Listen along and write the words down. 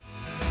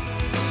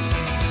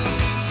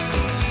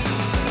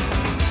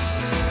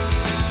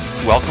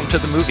Welcome to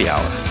the Movie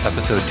Hour,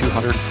 episode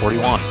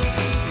 241,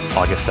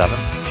 August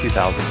 7th,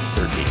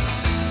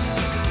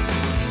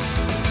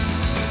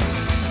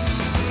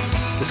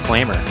 2013.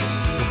 Disclaimer,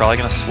 we're probably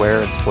going to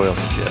swear and spoil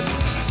some shit.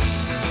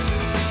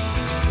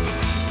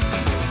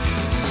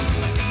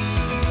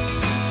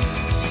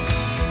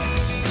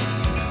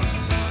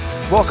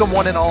 Welcome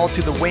one and all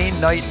to the Wayne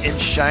Knight in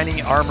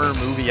Shining Armor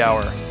Movie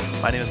Hour.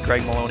 My name is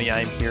Greg Maloney. I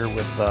am here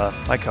with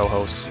my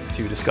co-hosts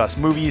to discuss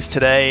movies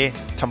today,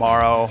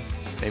 tomorrow,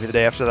 maybe the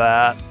day after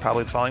that,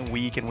 probably the following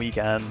week and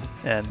weekend,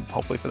 and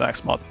hopefully for the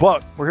next month.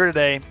 But we're here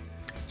today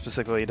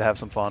specifically to have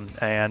some fun,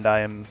 and I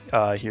am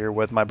here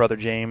with my brother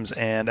James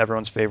and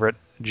everyone's favorite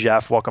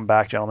Jeff. Welcome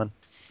back, gentlemen.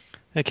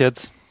 Hey,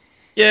 kids.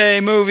 Yay,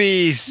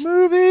 movies!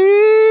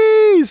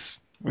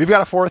 Movies! We've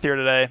got a fourth here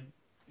today.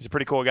 He's a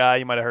pretty cool guy.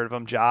 You might have heard of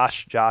him.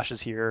 Josh. Josh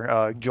is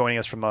here, joining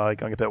us from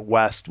going a bit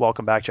west.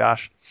 Welcome back,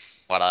 Josh.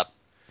 What up?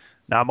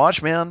 Not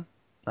much, man.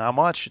 Not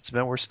much.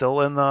 We're still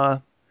in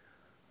the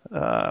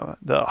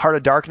heart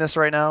of darkness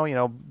right now. You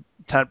know,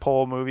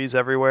 tentpole movies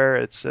everywhere.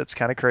 It's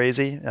kind of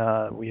crazy.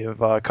 We have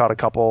caught a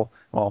couple.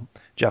 Well,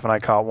 Jeff and I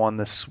caught one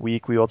this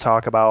week. We will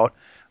talk about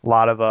a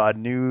lot of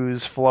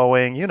news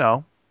flowing. You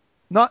know,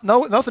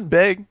 nothing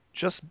big.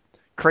 Just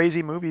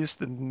crazy movies.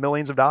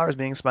 Millions of dollars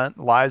being spent.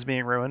 Lives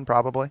being ruined,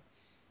 probably.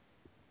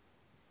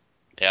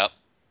 Yep.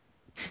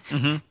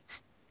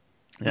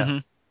 Mm-hmm. Yeah. Mm-hmm.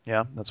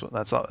 Yeah. That's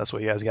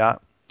what you guys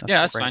got.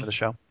 That's fine fine. For the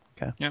show.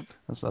 Okay. Yep.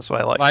 That's what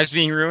I like. Lives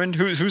being ruined?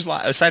 Whose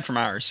aside from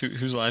ours,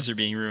 whose lives are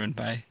being ruined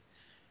by?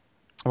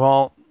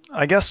 Well,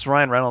 I guess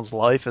Ryan Reynolds'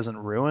 life isn't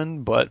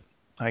ruined, but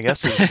I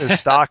guess his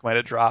stock might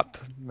have dropped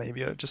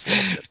maybe just a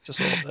little bit. Just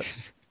a little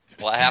bit.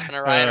 What happened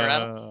to Ryan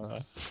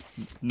Reynolds?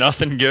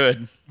 Nothing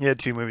good. He had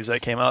two movies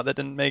that came out that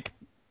didn't make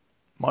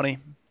money.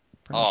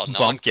 Oh, no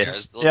one Bumpkus.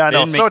 cares. Yeah, I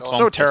know. Didn't So make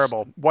so Bumpkus.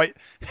 terrible.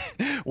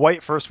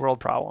 White first world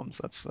problems.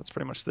 That's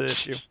pretty much the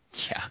issue.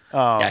 Yeah.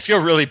 I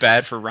feel really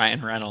bad for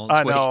Ryan Reynolds.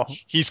 I know.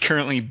 He's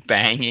currently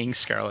banging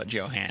Scarlett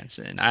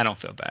Johansson. I don't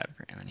feel bad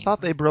for him anymore.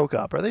 Thought they broke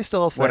up. Are they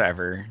still a thing?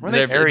 Whatever. Were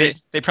they married?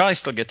 They probably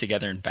still get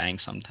together and bang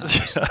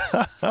sometimes.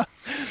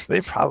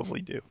 They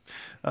probably do.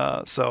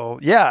 So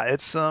yeah,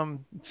 it's the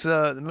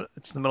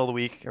middle of the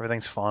week.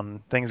 Everything's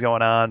fun. Things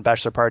going on.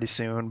 Bachelor party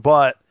soon,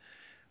 but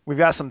we've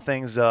got some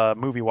things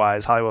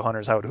movie-wise, Hollywood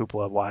Hunters, Hollywood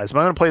Hoopla-wise. But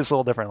I'm going to play this a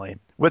little differently.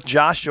 With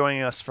Josh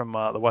joining us from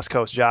the West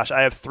Coast. Josh,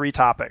 I have three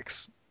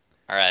topics.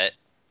 All right.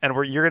 And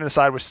you're going to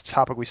decide which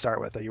topic we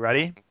start with. Are you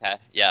ready? Okay.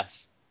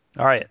 Yes.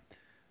 All right.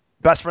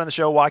 Best friend of the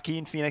show,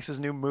 Joaquin Phoenix's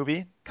new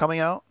movie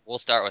coming out. We'll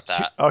start with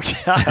that. Okay.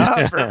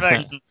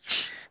 Perfect.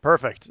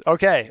 Perfect.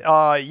 Okay.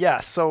 Yeah.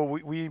 So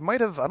we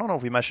might have. I don't know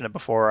if we mentioned it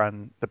before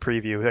on the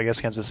preview. I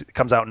guess since it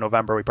comes out in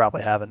November, we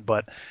probably haven't.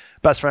 But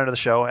best friend of the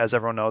show, as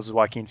everyone knows, is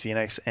Joaquin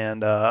Phoenix,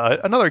 and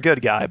another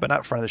good guy, but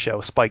not friend of the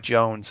show, Spike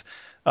Jonze.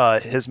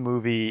 His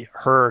movie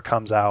Her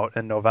comes out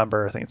in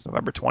November. I think it's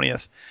November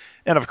 20th.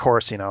 And of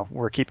course, you know,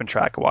 we're keeping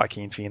track of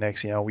Joaquin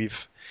Phoenix. You know,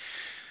 we've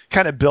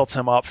kind of built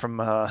him up from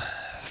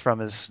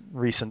his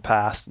recent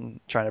past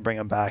and trying to bring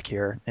him back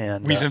here.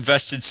 And We've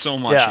invested so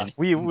much yeah, in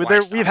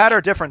we've had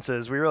our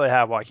differences. We really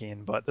have,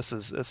 Joaquin, but this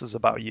is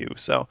about you.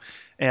 So,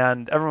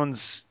 and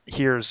everyone's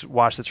here's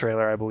watched the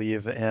trailer, I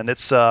believe, and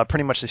it's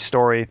pretty much a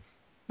story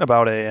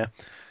about a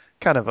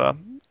kind of a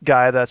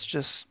guy that's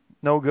just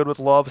no good with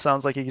love.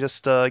 Sounds like he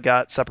just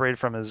got separated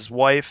from his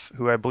wife,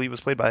 who I believe was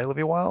played by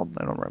Olivia Wilde.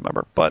 I don't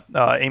remember, but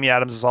Amy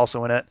Adams is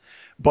also in it.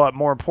 But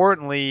more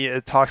importantly,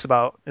 it's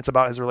about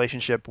his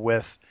relationship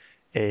with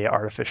a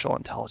artificial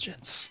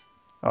intelligence.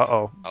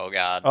 Oh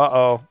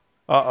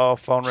God.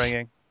 Phone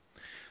ringing.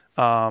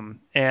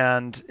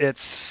 And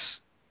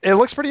it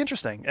looks pretty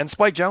interesting. And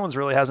Spike Jonze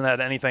really hasn't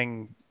had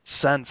anything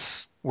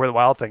since Where the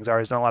Wild Things Are.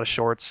 He's done a lot of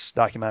shorts,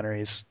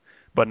 documentaries,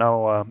 but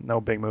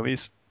no big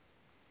movies.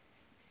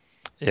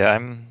 Yeah,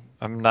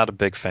 I'm not a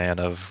big fan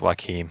of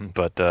Joaquin,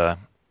 but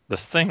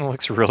this thing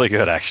looks really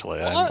good,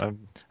 actually.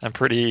 I'm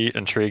pretty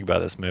intrigued by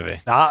this movie.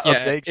 Not a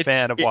big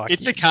fan of Joaquin.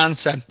 It's a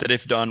concept that,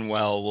 if done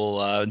well,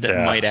 will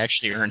might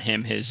actually earn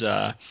him his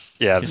Oscar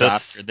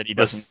that he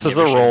doesn't. This is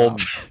a role.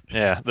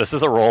 Yeah, this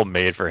is a role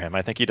made for him.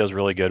 I think he does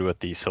really good with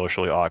the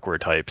socially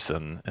awkward types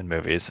in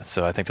movies.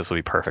 So I think this will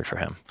be perfect for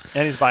him.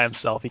 And he's by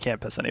himself. He can't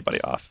piss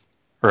anybody off.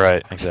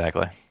 Right,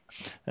 exactly.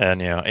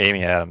 And you know,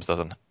 Amy Adams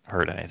doesn't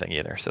hurt anything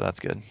either, so that's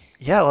good.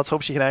 Yeah, let's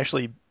hope she can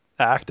actually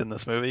act in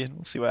this movie.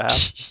 Let's see what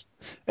happens.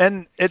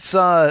 And it's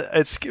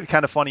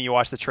kind of funny. You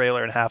watch the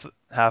trailer and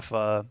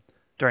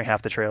during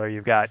half the trailer,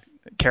 you've got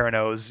Karen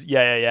O's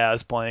Yeah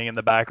is playing in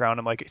the background.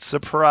 I'm like,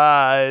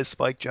 surprise,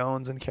 Spike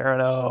Jonze and Karen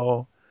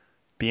O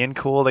being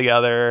cool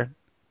together.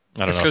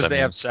 It's because they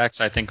have sex,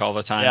 I think, all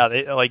the time. Yeah,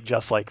 they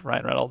just like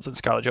Ryan Reynolds and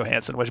Scarlett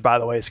Johansson, which, by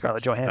the way,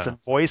 Scarlett Johansson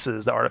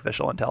voices the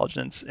artificial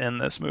intelligence in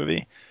this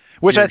movie.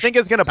 which I think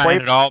is going to play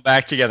it all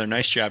back together.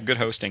 Nice job, good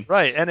hosting.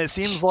 Right, and it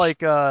seems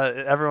like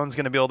everyone's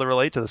going to be able to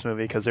relate to this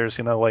movie because they're just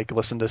going to like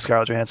listen to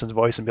Scarlett Johansson's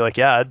voice and be like,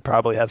 "Yeah, I'd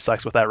probably have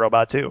sex with that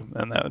robot too,"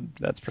 and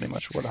that's pretty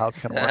much how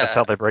it's going to work. That's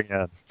how they bring it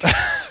in.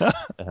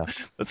 Yeah.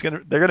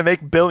 They're gonna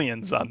make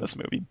billions on this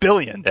movie.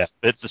 Billions.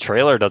 Yeah, the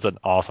trailer does an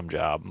awesome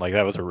job. Like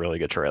that was a really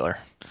good trailer.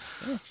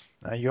 Yeah.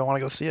 Now you don't want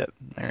to go see it.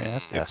 There you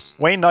have to. Yes.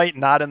 Wayne Knight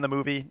not in the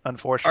movie,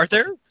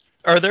 unfortunately.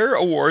 Are there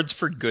awards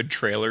for good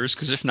trailers?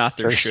 Because if not,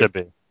 there should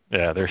be.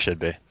 Yeah, there should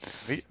be.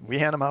 We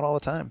hand them out all the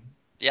time.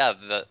 Yeah,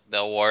 the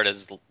award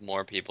is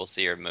more people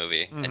see your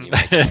movie and you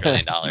make $1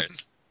 billion.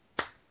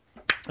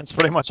 That's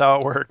pretty much how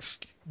it works.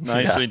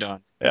 Nicely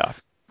done. Yeah.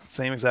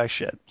 Same exact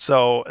shit.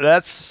 So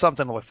that's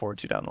something to look forward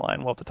to down the line.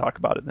 We'll have to talk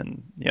about it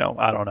in,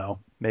 I don't know,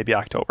 maybe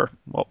October.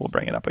 We'll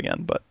bring it up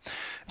again, but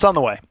it's on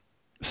the way.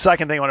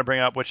 Second thing I want to bring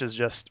up, which is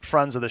just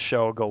friends of the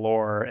show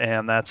galore,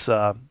 and that's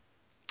I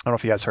don't know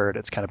if you guys heard.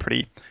 It's kind of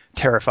pretty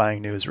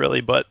terrifying news, really.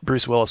 But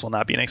Bruce Willis will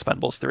not be in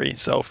Expendables 3.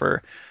 So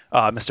for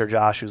Mr.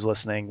 Josh, who's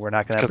listening, we're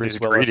not going to have Bruce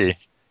Willis. Greedy.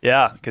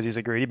 Yeah, because he's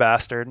a greedy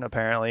bastard. And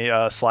apparently,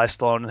 Sly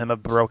Stallone and him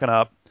have broken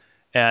up.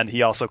 And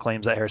he also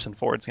claims that Harrison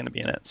Ford's going to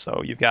be in it.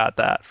 So you've got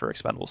that for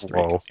Expendables 3.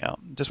 Whoa.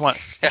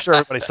 I'm sure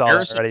everybody saw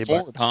that already.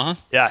 Ford, huh?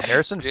 Yeah,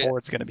 Harrison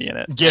Ford's going to be in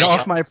it. Get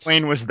Off My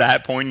Plane was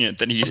that poignant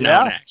that he's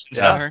now an action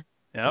star.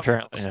 Yep.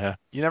 Apparently, yeah.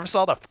 You never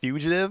saw The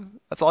Fugitive?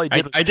 That's all he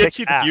did was I did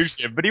see ass. The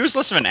Fugitive, but he was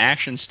less of an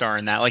action star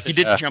in that. Like, he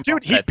didn't jump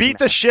Dude, he beat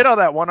the shit out of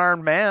that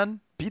one-armed man.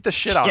 Beat the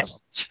shit out of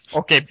him.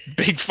 Okay,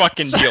 big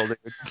fucking deal, dude.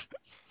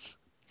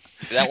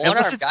 That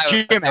one-armed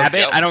guy Jim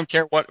Abbott, I don't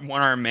care what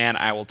one-armed man,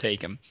 I will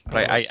take him.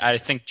 But I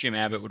think Jim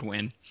Abbott would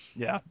win.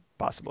 Yeah,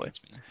 possibly.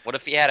 What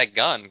if he had a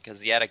gun?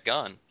 Because he had a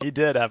gun. He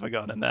did have a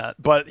gun in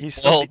that, but he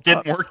still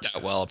didn't work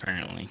that well,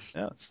 apparently.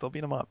 Yeah, still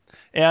beat him up.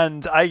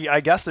 And I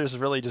guess there's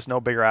really just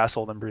no bigger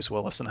asshole than Bruce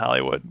Willis in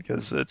Hollywood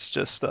because it's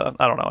just I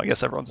don't know. I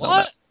guess everyone's known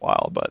that for a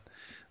while, but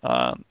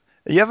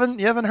you haven't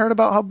heard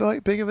about how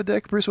big of a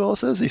dick Bruce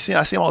Willis is?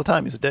 I see him all the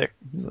time. He's a dick.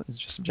 He's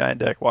just a giant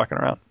dick walking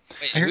around.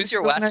 Wait, who's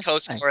your West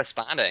Coast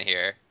correspondent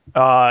here?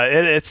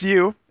 It's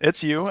you,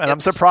 and I'm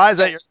surprised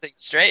at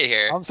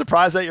I'm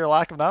surprised at your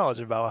lack of knowledge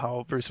about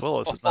how Bruce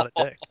Willis is not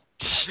a dick.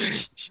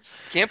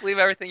 Can't believe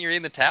everything you read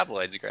in the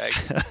tabloids, Greg.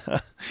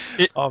 Can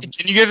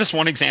you give us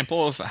one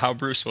example of how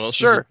Bruce Willis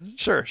Sure.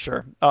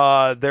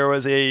 There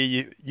was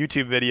a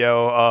YouTube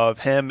video of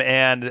him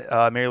and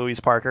Mary Louise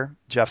Parker,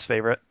 Jeff's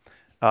favorite.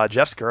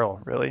 Jeff's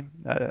girl, really.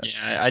 Yeah,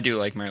 I do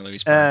like Mary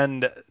Louise Parker.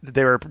 And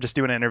they were just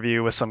doing an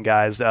interview with some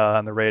guys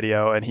on the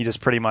radio, and he just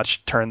pretty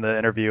much turned the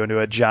interview into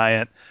a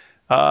giant...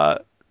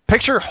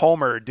 picture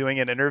Homer doing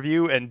an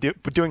interview and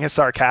doing his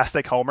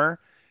sarcastic Homer,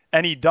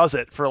 and he does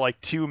it for like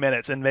 2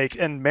 minutes, and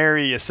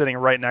Mary is sitting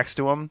right next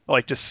to him,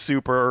 like just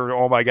super,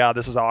 oh my god,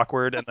 this is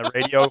awkward, and the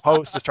radio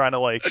host is trying to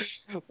like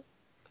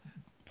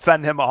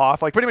fend him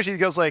off. Like pretty much he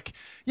goes like,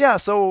 yeah,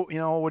 so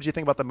what did you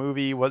think about the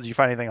movie? Did you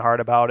find anything hard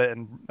about it?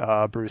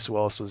 And Bruce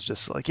Willis was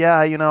just like,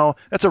 yeah,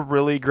 that's a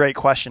really great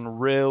question,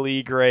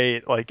 really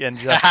great. Like, and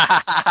just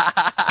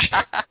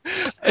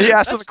he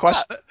asked him a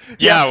question.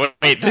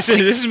 Wait, this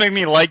is making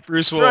me like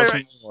Bruce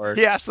Willis more.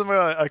 He asked him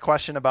a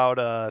question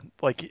about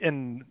like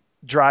in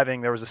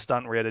driving there was a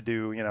stunt where he had to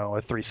do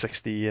a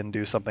 360 and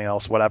do something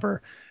else,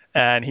 whatever.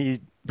 And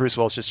Bruce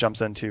Willis just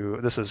jumps into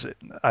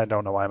I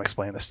don't know why I'm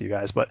explaining this to you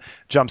guys, but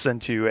jumps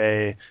into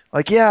I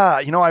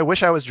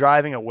wish I was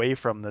driving away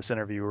from this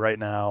interview right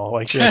now.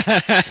 Like, just,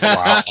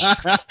 wow,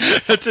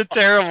 that's a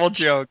terrible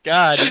joke.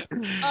 God.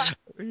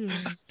 I'm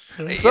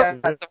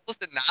supposed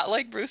to not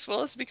like Bruce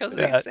Willis because of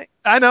these things.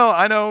 I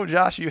know,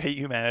 Josh, you hate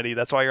humanity.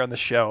 That's why you're on the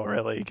show,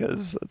 really,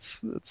 because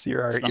it's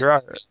your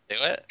do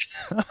it.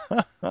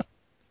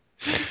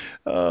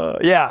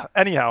 Yeah.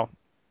 Anyhow.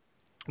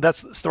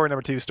 That's story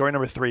number 2. Story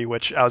number 3,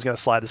 which I was going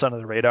to slide this under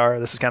the radar.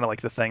 This is kind of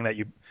like the thing that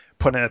you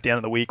put in at the end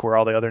of the week where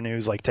all the other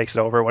news like takes it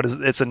over. What is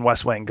it? It's in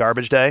West Wing.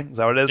 Garbage Day. Is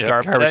that what it is?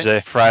 Yep, Garbage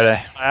Day,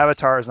 Friday.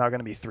 Avatar is now going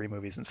to be 3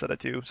 movies instead of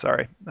 2.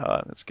 Sorry.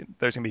 There's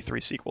going to be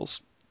 3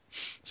 sequels.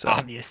 So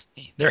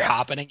obviously they're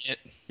happening it.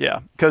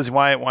 Yeah, because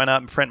why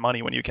not print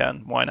money when you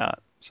can? Why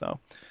not? So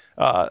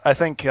I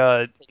think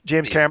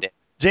James Cameron.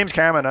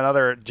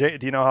 Do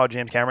you know how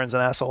James Cameron's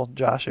an asshole?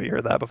 Josh, have you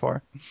heard that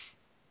before?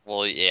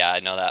 Well, yeah,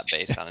 I know that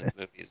based on his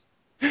movies.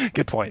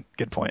 Good point.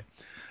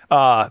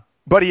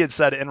 But he had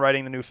said in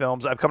writing the new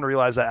films, I've come to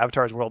realize that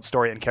Avatar's world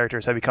story and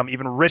characters have become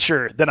even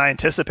richer than I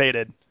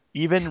anticipated.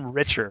 Even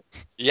richer.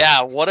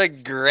 Yeah, what a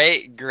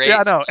great.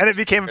 Yeah, no, and it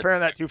became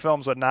apparent that 2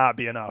 films would not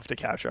be enough to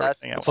capture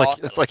everything else.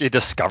 It's like he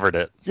discovered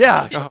it.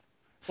 Yeah.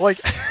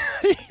 Like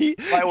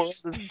my world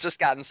has just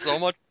gotten so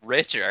much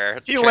richer.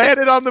 He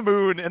landed on the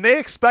moon, and they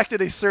expected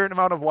a certain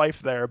amount of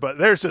life there, but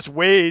there's just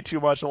way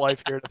too much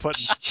life here to put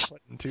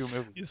in 2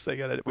 movies.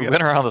 We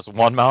went around this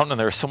one mountain, and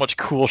there was so much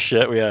cool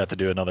shit. We had to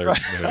do another movie.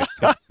 It's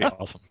gonna be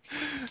awesome.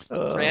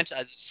 This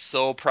franchise is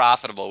so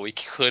profitable. We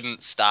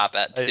couldn't stop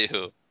at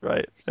 2.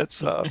 Right.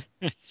 It's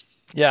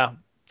yeah,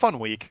 fun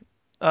week.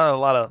 A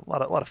lot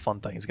of fun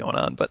things going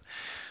on, but.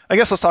 I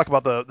guess let's talk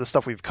about the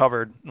stuff we've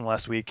covered in the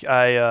last week.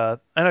 I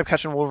ended up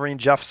catching Wolverine.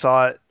 Jeff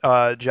saw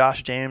it.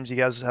 Josh, James, you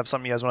guys have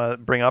something you guys want to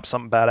bring up,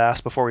 something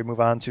badass before we move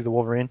on to the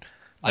Wolverine?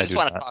 I just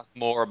want to talk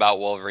more about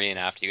Wolverine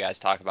after you guys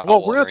talk about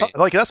Well, we're Wolverine.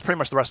 gonna talk, that's pretty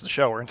much the rest of the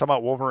show. We're gonna talk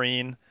about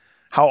Wolverine,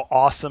 how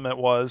awesome it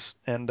was,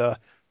 and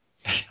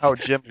how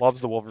Jim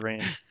loves the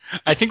Wolverine.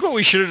 I think what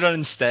we should have done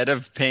instead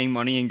of paying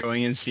money and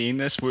going and seeing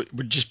this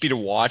would just be to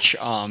watch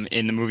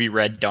in the movie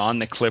Red Dawn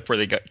the clip where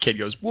the kid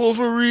goes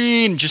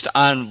Wolverine just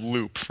on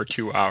loop for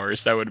 2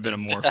 hours. That would have been a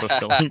more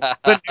fulfilling.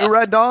 The new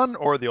Red Dawn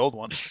or the old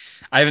one?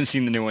 I haven't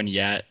seen the new one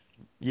yet.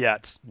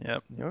 Yet,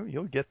 yep,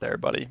 you'll get there,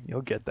 buddy.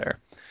 You'll get there.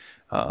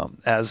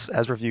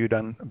 As reviewed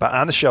on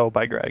the show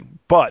by Greg.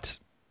 But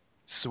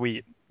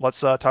sweet.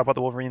 Let's talk about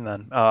the Wolverine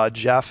then.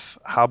 Jeff,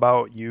 how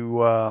about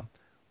you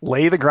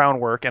lay the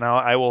groundwork and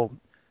I will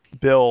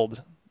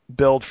build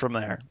from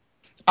there.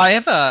 I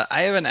have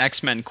an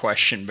X-Men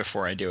question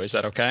before I do. Is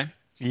that okay?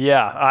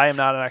 Yeah, I am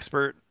not an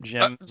expert.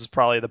 Jim is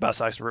probably the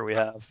best expert we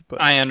have.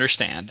 But I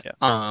understand.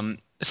 Yeah.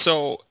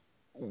 So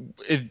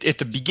at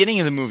the beginning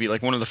of the movie,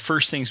 like one of the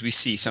first things we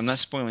see, so I'm not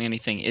spoiling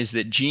anything, is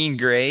that Jean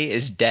Grey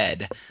is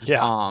dead.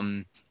 Yeah.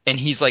 And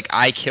he's like,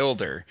 I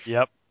killed her.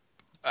 Yep.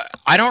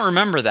 I don't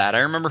remember that. I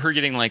remember her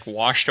getting like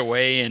washed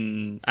away,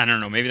 and I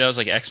don't know. Maybe that was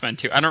like X-Men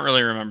 2. I don't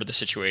really remember the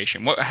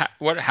situation.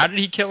 How did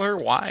he kill her?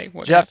 Why?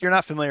 What Jeff, happened? you're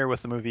not familiar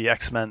with the movie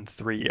X-Men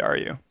 3, are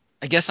you?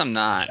 I guess I'm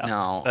not. Yeah.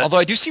 No. Although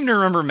I do seem to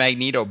remember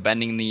Magneto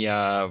bending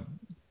the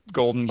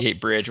Golden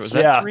Gate Bridge. Was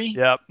that 3?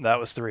 Yep, that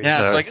was 3. Yeah.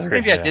 That So I was guess 3,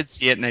 maybe I yeah. did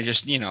see it, and I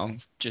just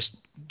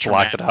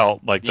Blocked it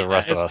out like the Yeah,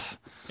 rest of us.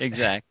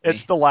 Exactly.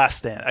 It's the Last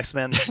Stand.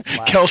 X-Men.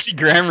 Kelsey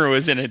Grammer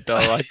was in it though.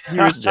 Like, he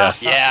was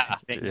Yes. Yeah.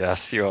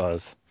 Yes, he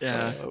was.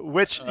 Yeah.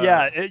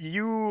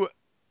 You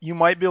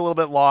might be a little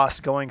bit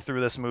lost going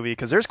through this movie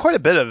because there's quite a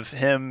bit of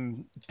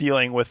him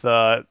dealing with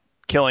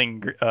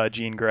killing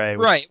Jean Grey.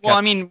 Right. Well,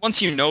 I mean,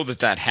 once you know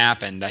that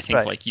happened, I think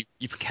Right. like you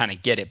kind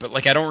of get it. But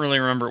like, I don't really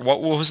remember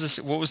what was this.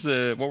 What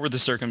were the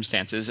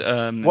circumstances?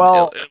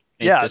 Well,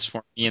 Illuminate this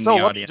for me in So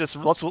the audience.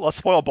 let's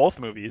spoil both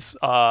movies.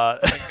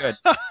 Good.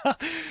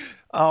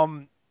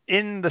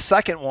 In the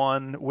second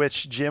one,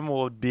 which Jim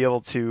will be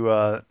able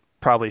to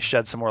probably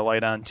shed some more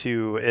light on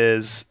too,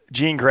 is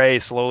Jean Grey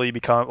slowly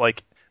become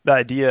like the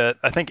idea.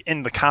 I think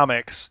in the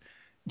comics,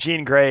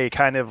 Jean Grey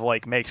kind of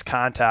like makes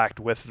contact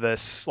with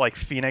this like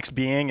Phoenix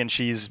being, and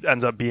she's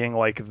ends up being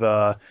like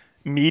the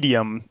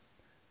medium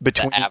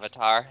between The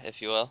Avatar,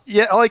 if you will.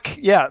 I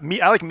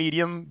like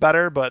medium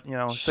better, but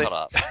Shut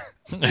up.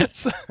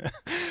 it's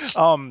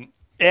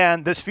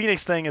and this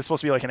Phoenix thing is supposed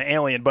to be like an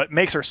alien, but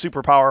makes her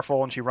super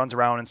powerful, and she runs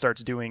around and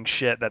starts doing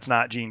shit that's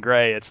not Jean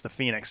Grey. It's the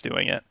Phoenix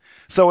doing it.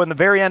 So in the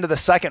very end of the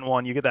second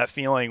one, you get that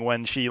feeling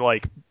when she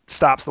like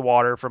stops the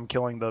water from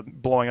blowing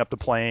up the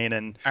plane,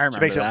 and I she remember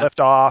makes it that.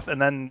 lift off,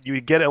 and then you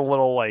get a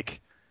little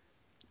like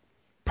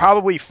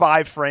probably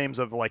 5 frames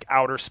of like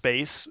outer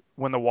space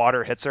when the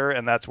water hits her,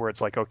 and that's where it's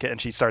like okay,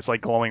 and she starts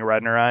like glowing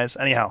red in her eyes.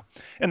 Anyhow,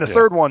 in the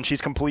third one,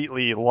 she's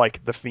completely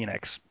like the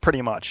Phoenix,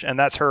 pretty much, and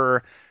that's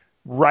her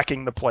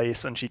wrecking the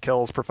place, and she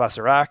kills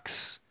Professor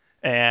X,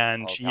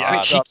 and she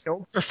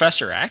killed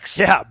Professor X.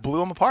 Yeah,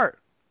 blew him apart.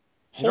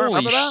 You don't Holy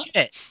remember that?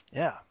 shit!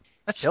 Yeah,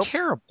 that's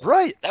terrible.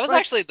 Right. That was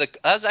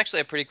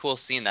actually a pretty cool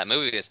scene. That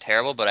movie was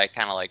terrible, but I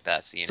kind of like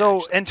that scene.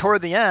 So, actually. and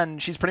toward the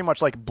end, she's pretty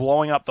much like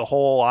blowing up the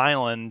whole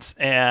island,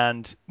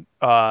 and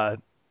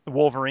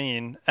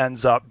Wolverine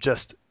ends up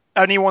just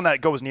anyone that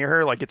goes near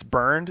her like gets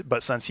burned.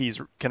 But since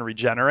can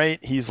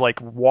regenerate, he's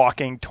like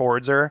walking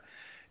towards her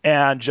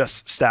and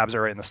just stabs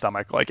her right in the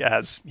stomach like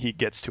as he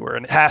gets to her,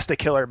 and has to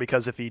kill her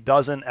because if he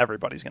doesn't,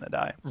 everybody's gonna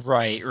die.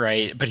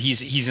 Right. But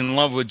he's in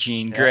love with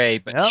Jean Grey,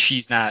 but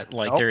she's not.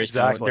 Like there is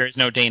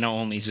no Dana,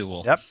 only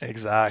Zool. Yep,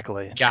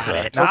 exactly.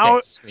 Got it. Now, Okay,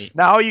 sweet.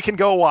 Now you can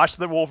go watch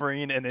the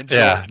Wolverine and enjoy.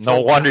 Yeah,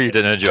 no wonder you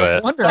didn't enjoy it.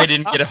 No wonder I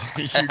didn't get a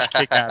huge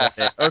kick out of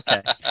it.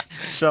 Okay,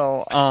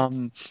 so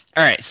all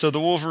right. So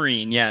the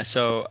Wolverine, yeah.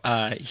 So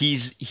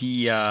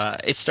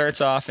it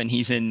starts off and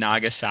he's in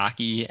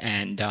Nagasaki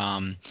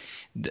and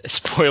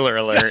spoiler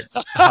alert,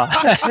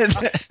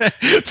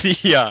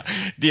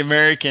 the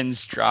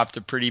Americans dropped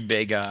a pretty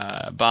big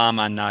bomb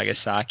on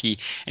Nagasaki,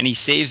 and he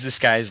saves this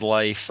guy's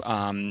life,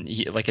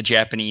 like a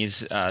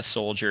Japanese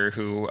soldier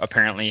who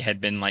apparently had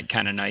been like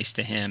kind of nice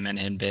to him and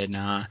had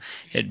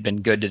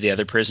been good to the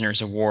other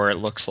prisoners of war. It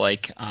looks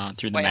like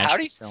through the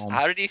magic film.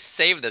 How did he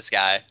save this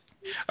guy?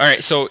 All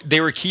right, so they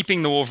were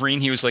keeping the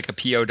Wolverine. He was like a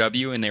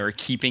POW, and they were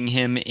keeping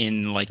him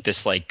in like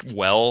this like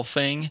well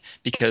thing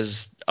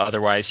because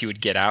otherwise he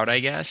would get out, I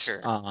guess. Sure.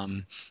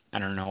 I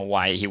don't know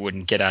why he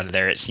wouldn't get out of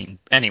there. It seemed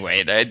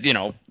anyway.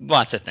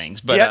 Lots of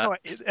things. But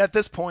at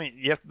this point,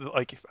 you have to,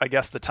 like, I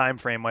guess the time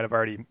frame might have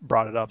already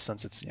brought it up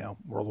since it's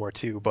World War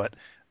II, but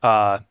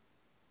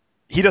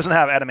he doesn't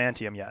have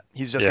adamantium yet.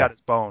 He's just got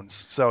his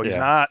bones, so he's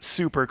not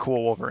super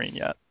cool Wolverine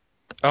yet.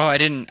 Oh, I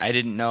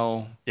didn't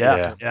know.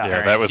 Yeah.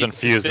 That was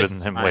infused in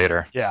him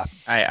later. Yeah.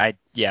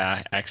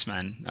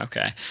 X-Men.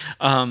 Okay.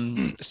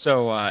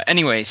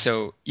 Anyway,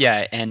 so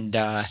yeah, and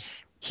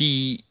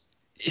he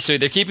so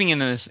they're keeping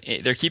him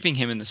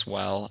in this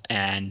well,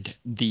 and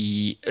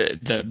the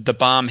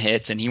bomb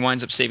hits, and he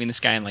winds up saving this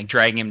guy and like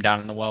dragging him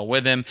down in the well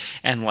with him,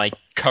 and like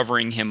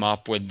covering him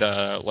up with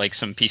the like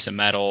some piece of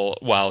metal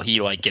while he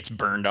like gets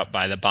burned up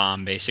by the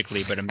bomb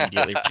basically, but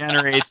immediately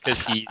regenerates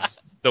because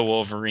he's the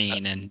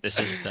Wolverine, and this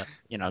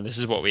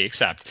is what we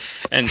accept.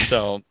 And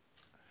so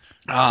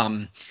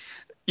um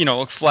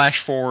flash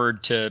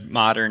forward to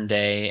modern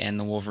day, and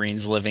the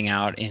Wolverine's living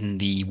out in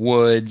the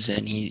woods,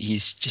 and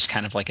he's just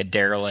kind of like a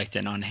derelict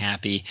and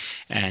unhappy.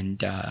 And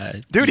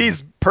Dude,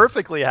 he's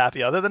perfectly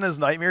happy. Other than his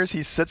nightmares,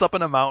 he sits up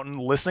in a mountain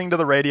listening to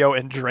the radio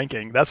and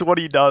drinking. That's what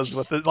he does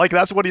with it. Like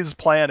that's what his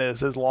plan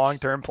is, his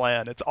long-term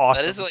plan. It's That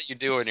awesome. is what you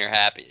do when you're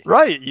happy.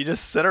 Right, you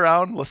just sit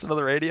around, listen to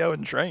the radio,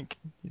 and drink.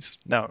 He's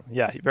no,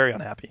 yeah, he's very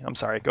unhappy. I'm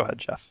sorry. Go ahead,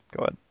 Jeff.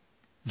 Go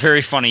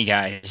very funny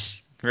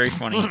guys. Very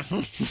funny.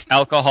 ahead.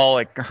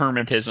 Alcoholic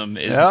hermetism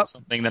is Yep. not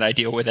something that I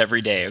deal with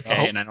every day, okay?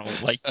 Nope. And I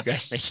don't like you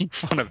guys making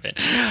fun of it.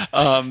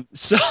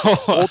 So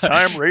Old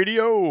time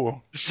radio.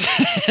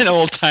 an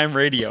old time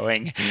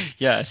radioing,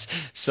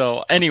 yes.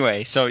 So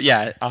anyway, so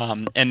yeah,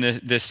 and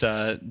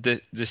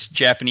this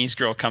Japanese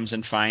girl comes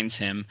and finds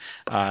him,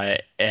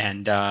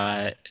 and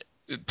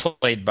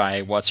played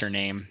by what's her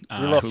name,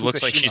 Rila who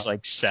looks like she's Fukushima.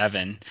 like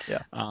 7.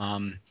 Yeah.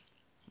 Um,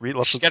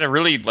 Rila She's got a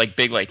really like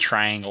big like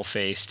triangle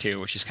face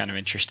too, which is kind of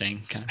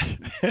interesting. Kind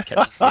of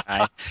catches the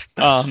eye.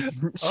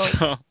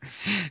 Fukushima.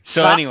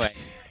 So Not. anyway,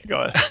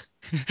 Go ahead.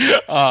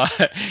 uh,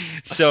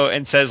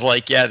 and says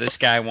like, yeah, this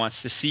guy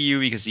wants to see you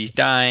because he's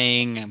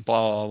dying and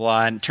blah blah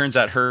blah. And it turns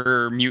out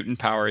her mutant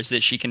power is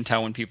that she can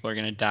tell when people are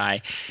gonna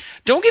die.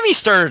 Don't get me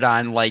started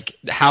on like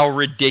how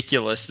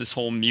ridiculous this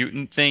whole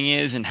mutant thing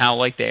is, and how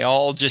like they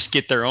all just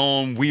get their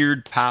own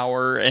weird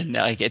power, and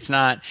like it's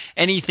not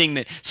anything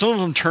that some of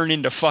them turn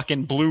into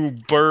fucking blue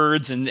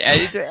birds, and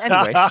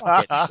anyway,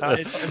 fuck it.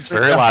 It's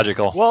very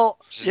logical Well,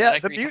 yeah,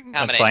 Genetic the mutant and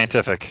recombination.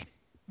 scientific.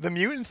 the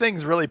mutant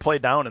thing's really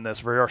played down in this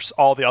versus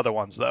all the other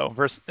ones though.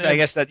 Versus I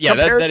guess that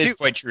compared that is to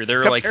quite true.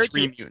 There are like compared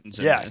three to mutants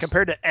in yeah, this.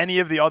 compared to any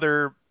of the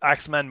other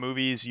X-Men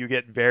movies, you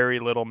get very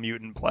little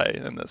mutant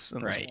play in this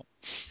Right. one.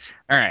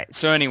 All right.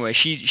 So anyway,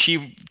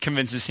 she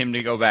convinces him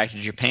to go back to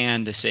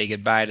Japan to say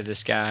goodbye to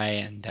this guy,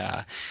 and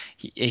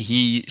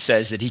he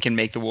says that he can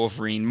make the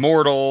Wolverine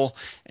mortal,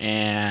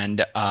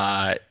 and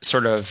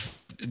sort of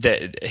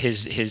that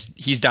his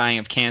he's dying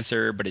of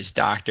cancer, but his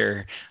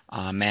doctor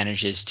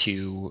manages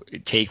to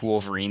take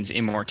Wolverine's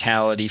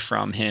immortality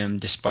from him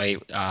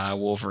despite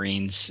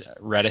Wolverine's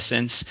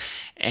reticence,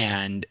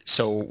 and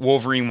so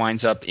Wolverine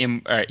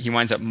he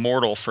winds up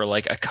mortal for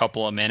like a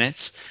couple of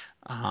minutes.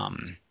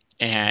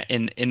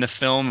 And in the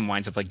film, and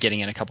winds up like getting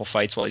in a couple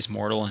fights while he's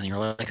mortal, and you're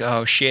like,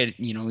 oh shit,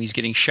 he's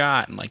getting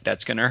shot, and like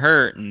that's gonna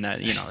hurt, and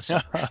that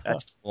so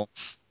that's cool.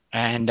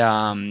 And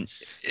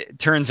it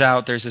turns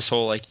out there's this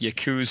whole like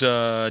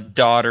yakuza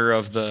daughter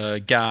of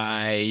the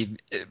guy.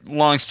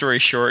 Long story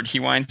short, he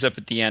winds up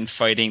at the end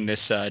fighting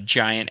this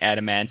giant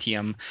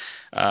adamantium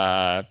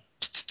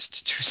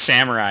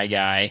samurai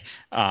guy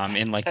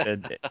in like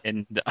the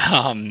in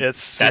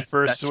It's that's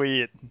super that's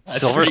sweet. that's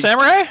Silver pretty.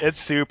 Samurai? It's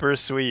super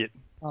sweet.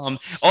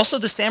 Also,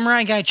 the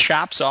samurai guy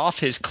chops off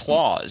his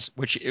claws,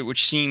 which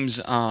seems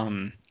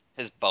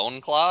His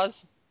bone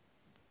claws?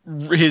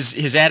 his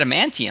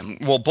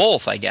adamantium. Well,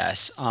 both, I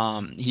guess.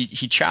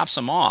 He chops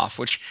them off,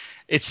 which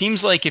it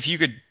seems like if you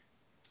could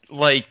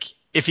like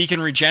if he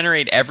can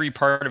regenerate every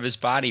part of his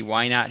body,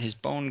 why not his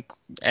bone?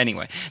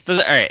 Anyway, all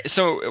right.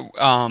 So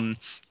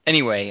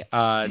anyway,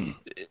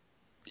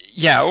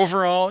 yeah,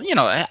 overall,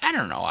 I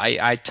don't know.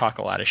 I talk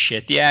a lot of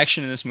shit. The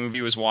action in this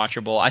movie was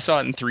watchable. I saw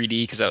it in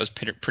 3D because that was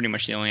pretty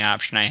much the only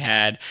option I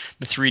had.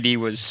 The 3D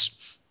was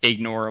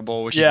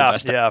ignorable, which is the Yeah,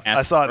 best I yeah. can I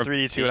ask saw it in for.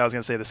 3D too, and I was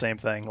gonna say the same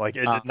thing. Like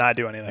it Uh, did not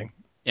do anything.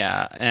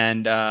 yeah,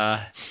 and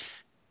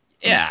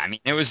yeah, I mean,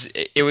 it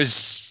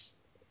was.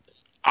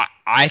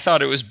 I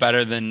thought it was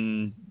better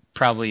than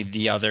probably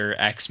the other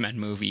X-Men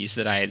movies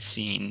that I had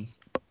seen.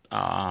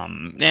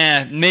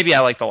 Yeah, maybe I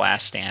like The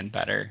Last Stand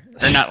better,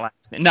 or not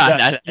Last, not That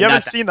not you haven't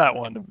not that. seen that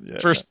one. Yeah.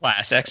 First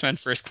Class, X-Men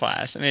First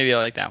Class. Maybe I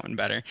like that one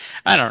better.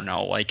 I don't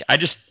know. Like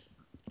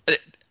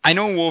I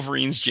know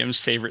Wolverine's Jim's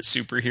favorite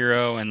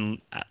superhero,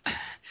 and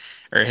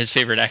or his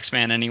favorite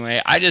X-Man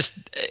anyway. I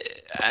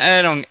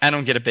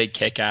don't get a big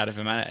kick out of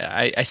him.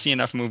 I see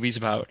enough movies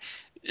about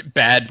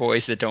bad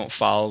boys that don't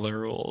follow the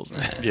rules.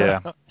 Yeah,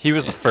 he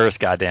was the first.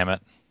 Goddamn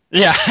it!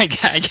 Yeah, I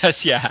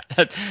guess yeah,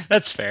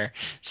 that's fair.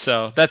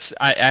 So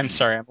I'm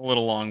sorry, I'm a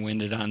little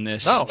long-winded on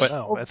this, No, but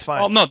no, it's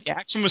overall, fine. no, the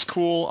action was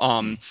cool.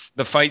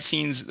 The fight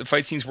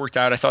scenes worked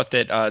out. I thought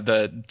that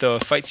the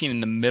fight scene in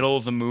the middle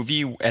of the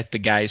movie at the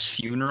guy's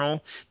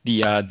funeral,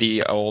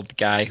 the old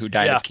guy who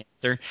died Yeah. of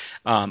cancer,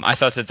 I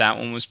thought that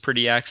one was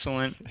pretty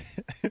excellent.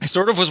 I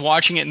sort of was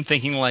watching it and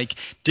thinking like,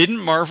 didn't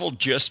Marvel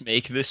just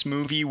make this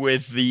movie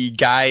with the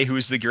guy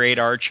who's the great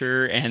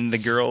archer and the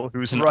girl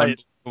who's an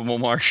Right.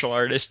 martial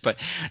artist, but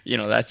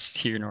that's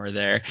here nor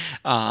there.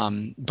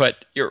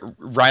 But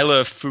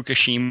Ryla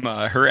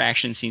Fukushima, her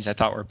action scenes I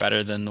thought were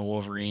better than the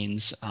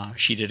Wolverines.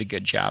 She did a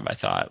good job, I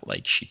thought.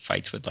 Like she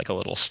fights with like a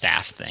little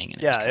staff thing,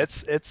 and it was Yeah, kind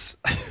it's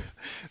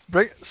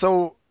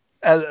so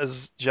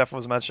as Jeff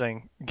was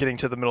mentioning, getting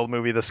to the middle of the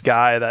movie, this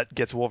guy that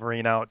gets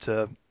Wolverine out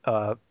to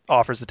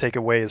offers to take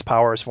away his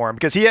powers for him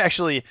because he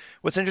actually.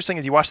 What's interesting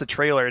is you watch the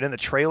trailer, and in the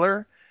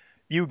trailer,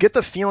 you get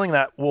the feeling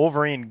that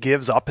Wolverine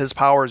gives up his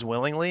powers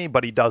willingly,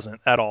 but he doesn't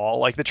at all.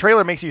 Like the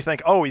trailer makes you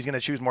think, oh, he's going to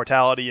choose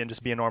mortality and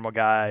just be a normal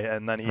guy,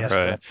 and then he has to,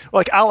 Right.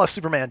 like, a la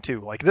Superman 2.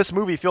 Like this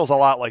movie feels a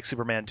lot like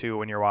Superman 2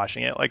 when you're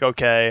watching it. Like,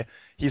 okay,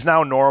 he's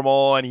now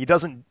normal, and he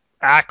doesn't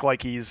act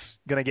like he's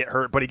going to get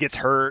hurt, but he gets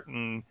hurt,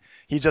 and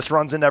he just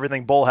runs into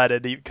everything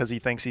bullheaded because he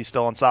thinks he's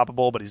still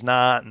unstoppable, but he's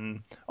not,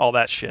 and all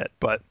that shit.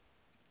 But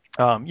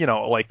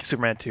like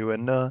Superman 2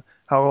 and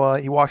how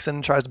he walks in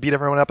and tries to beat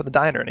everyone up in the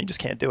diner and he just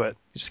can't do it.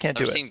 He just can't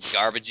do Never it. seen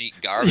garbage eat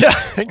garbage Yeah,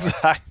 before.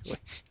 exactly.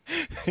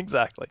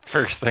 Exactly.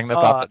 First thing that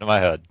popped Uh, into my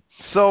head.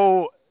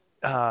 so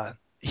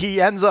he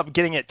ends up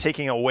getting it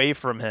taken away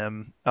from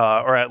him,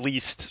 or at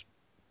least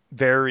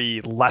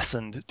very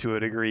lessened to a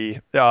degree,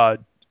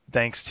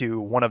 thanks to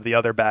one of the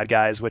other bad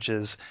guys, which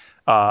is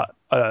a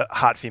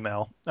hot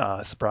female.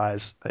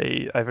 Surprise.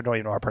 I don't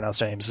even know how to pronounce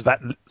her name.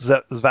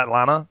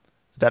 Svetlana?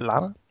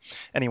 Svetlana?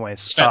 Anyways,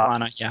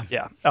 Svetlana,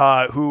 yeah.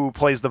 yeah, who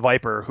plays the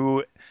Viper?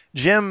 Who,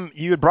 Jim,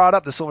 you had brought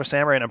up the Silver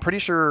Samurai, and I'm pretty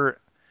sure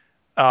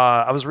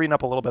I was reading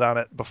up a little bit on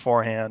it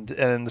beforehand,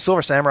 and the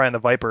Silver Samurai and the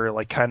Viper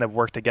like kind of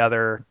work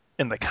together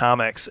in the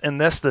comics. In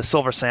this, the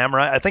Silver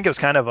Samurai, I think it was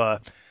kind of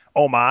a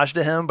homage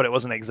to him, but it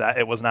wasn't exact.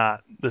 It was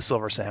not the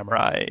Silver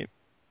Samurai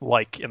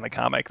like in the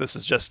comic. This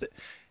is just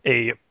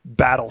a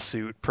battle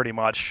suit, pretty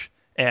much,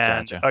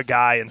 and Gotcha. a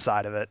guy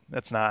inside of it.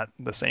 It's not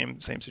the same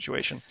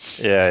situation.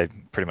 Yeah, I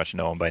pretty much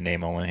know him by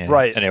name only.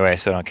 Right. Anyway,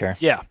 so I don't care.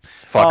 Yeah.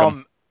 Fuck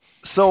him.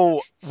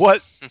 So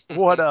what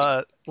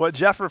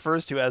Jeff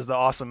refers to as the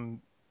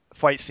awesome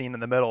fight scene in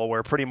the middle,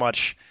 where pretty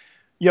much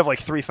you have like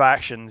three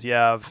factions. You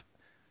have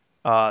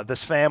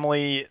this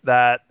family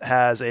that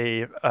has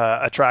a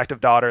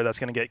attractive daughter that's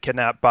going to get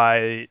kidnapped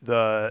by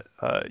the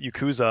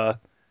Yakuza,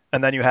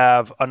 and then you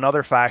have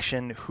another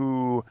faction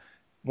who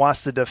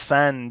wants to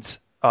defend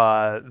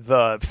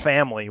the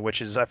family,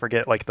 which is I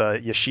forget like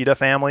the Yoshida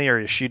family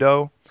or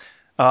Yoshido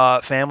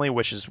family,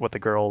 which is what the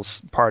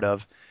girl's part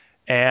of.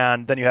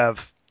 And then you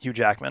have Hugh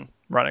Jackman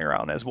running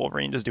around as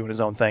Wolverine, just doing his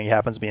own thing. He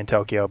happens to be in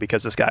Tokyo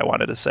because this guy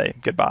wanted to say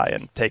goodbye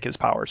and take his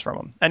powers from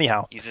him.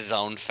 Anyhow, He's his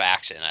own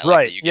faction. I like that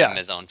right? you give him Yeah,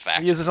 his own he has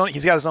faction. his own.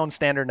 He's got his own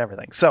standard and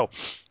everything. So,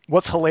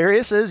 what's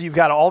hilarious is you've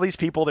got all these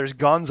people. There's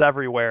guns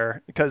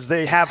everywhere because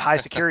they have high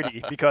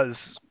security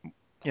because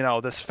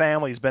this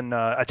family's been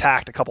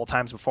attacked a couple of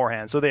times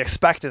beforehand, so they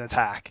expect an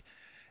attack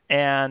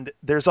and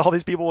there's all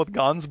these people with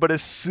guns, but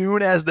as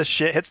soon as the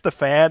shit hits the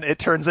fan, it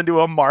turns into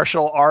a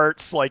martial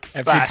arts like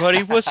fest.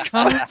 Everybody was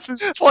kung fu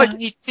Like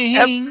fighting.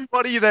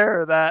 everybody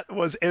there that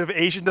was of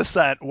Asian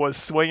descent was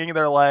swinging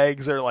their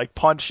legs or like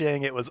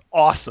punching. It was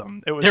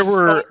awesome. It was There so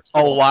were a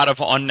cool. lot of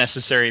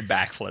unnecessary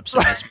backflips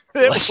in this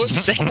movie. It Let's was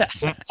just say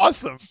that.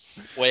 awesome.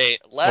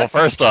 Wait, Well, let's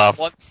first off,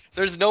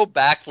 there's no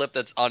backflip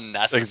that's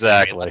unnecessary.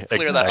 exactly, Let's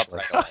clear that up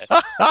exactly.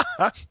 right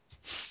away.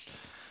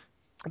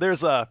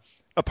 There's a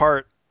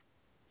part.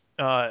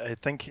 I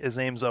think his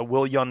name's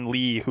Will Yun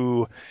Lee,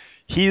 who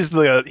he's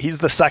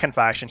the second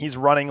faction. He's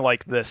running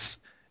like this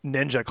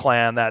ninja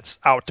clan that's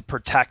out to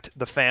protect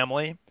the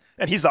family.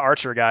 And he's the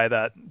archer guy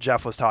that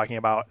Jeff was talking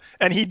about.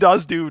 And he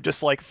does do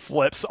just like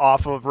flips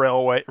off of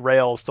railway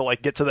rails to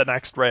like get to the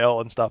next rail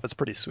and stuff. It's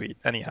pretty sweet.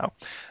 Anyhow,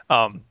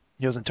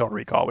 he was in Total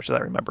Recall, which I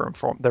remember him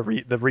from the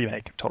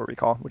remake of Total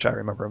Recall, which I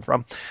remember him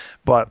from.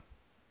 But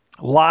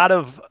a lot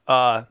of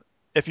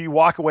if you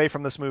walk away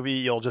from this movie,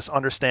 you'll just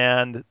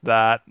understand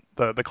that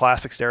the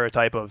classic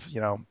stereotype of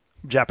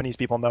Japanese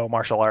people know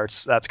martial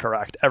arts. That's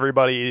correct.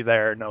 Everybody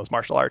there knows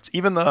martial arts.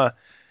 Even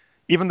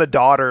the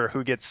daughter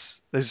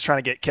who's trying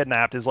to get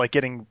kidnapped is like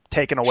getting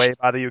taken away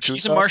by the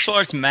She's a Yakuza. martial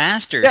arts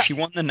master. Yeah, She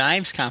won the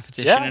knives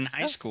competition yeah, in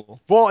high yeah.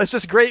 school. Well, it's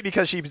just great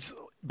because she's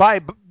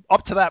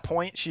up to that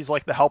point she's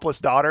like the helpless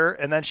daughter,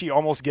 and then she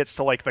almost gets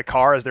to like the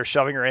car as they're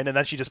shoving her in, and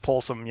then she just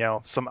pulls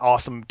some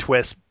awesome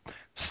twist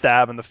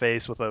stab in the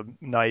face with a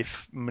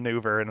knife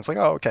maneuver, and it's like,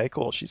 oh, okay,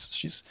 cool.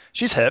 She's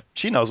hip.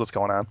 She knows what's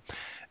going on,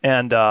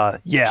 and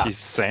yeah, She's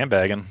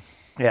sandbagging.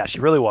 yeah, she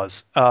really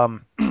was.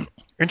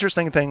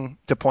 Interesting thing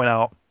to point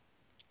out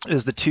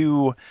is the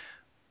two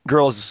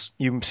girls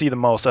you see the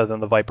most other than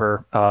the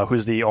Viper,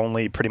 who's the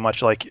only pretty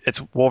much like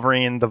it's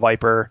Wolverine, the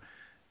Viper,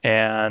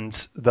 and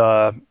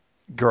the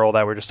girl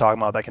that we're just talking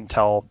about that can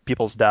tell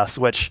people's deaths.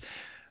 Which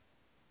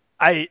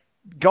I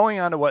going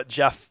on to what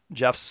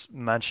Jeff's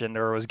mentioned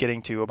or was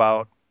getting to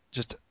about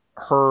just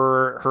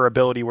her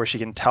ability where she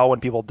can tell when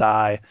people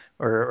die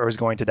or is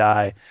going to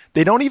die.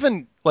 They don't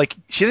even like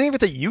she doesn't even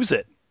get to use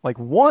it like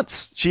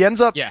once. She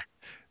ends up Yeah.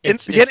 In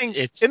the beginning,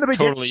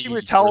 totally she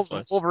tells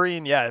worthless.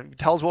 Wolverine,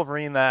 tells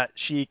Wolverine that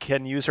she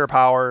can use her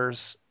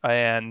powers,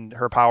 and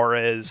her power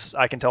is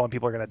I can tell when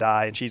people are gonna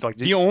die, and she's like,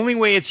 The only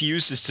way it's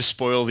used is to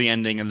spoil the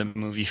ending of the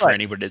movie for right,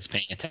 anybody that's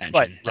paying right, attention.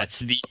 right. That's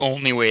the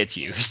only way it's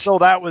used. So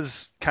that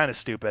was kind of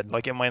stupid.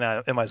 Like it might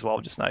as well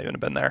just not even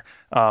have been there.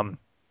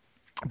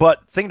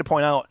 But thing to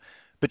point out,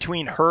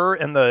 between her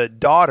and the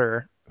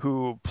daughter,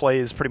 who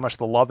plays pretty much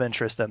the love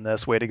interest in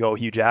this, way to go,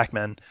 Hugh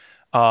Jackman,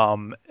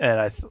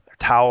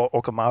 Tao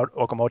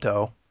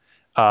Okamoto,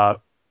 uh,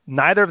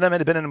 neither of them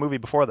had been in a movie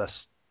before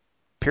this.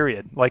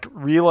 Period. Like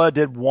Rila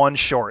did one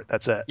short.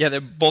 That's it. Yeah,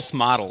 they're both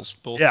models.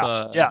 Both,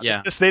 Yeah, yeah.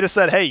 yeah. They just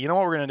said, hey, you know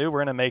what we're gonna do?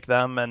 We're gonna make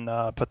them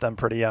and put them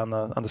pretty on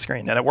the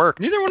screen, and it worked.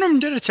 Neither one of them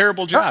did a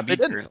terrible No, job they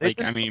didn't. either. They Like,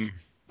 didn't. I mean,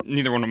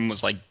 neither one of them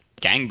was like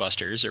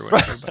gangbusters or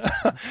whatever.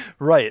 But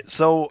Right.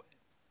 So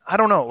I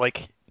don't know.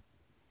 Like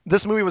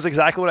this movie was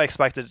exactly what I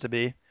expected it to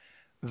be.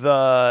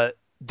 The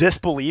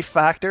disbelief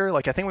factor,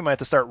 like I think we might have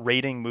to start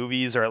rating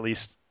movies, or at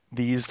least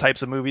these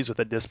types of movies, with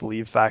a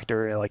disbelief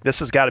factor. Like this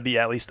has got to be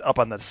at least up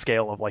on the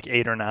scale of like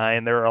 8 or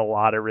 9. There are a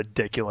lot of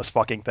ridiculous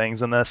fucking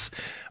things in this.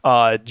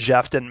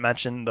 Jeff didn't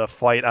mention the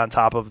fight on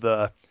top of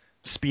the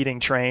speeding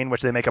train,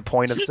 which they make a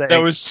point of that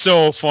saying. was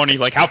so funny.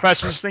 Like, how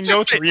fast does this thing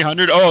go?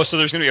 300. Oh, so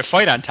there's gonna be a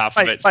fight on top of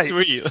Right, it. right.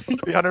 Sweet.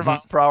 300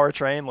 mile per hour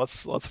train.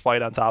 Let's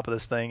fight on top of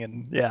this thing.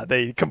 And yeah,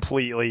 they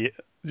completely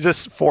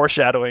just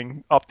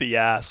foreshadowing up the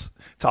ass,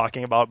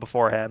 talking about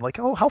beforehand. Like,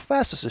 oh, how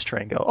fast does this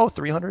train go? Oh,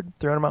 300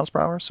 miles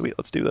per hour. Sweet,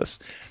 let's do this.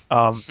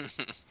 Um,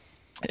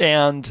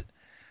 and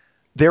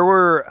there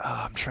were,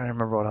 I'm trying to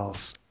remember what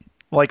else.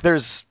 Like,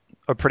 there's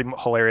a pretty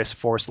hilarious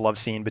forced love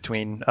scene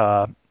between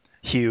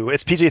Hugh.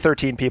 It's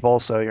PG-13 people,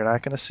 so you're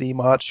not going to see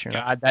much. You're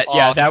not. God, that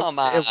Oh, that come was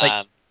it, like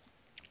on.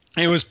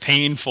 it was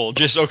painful.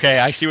 Just okay,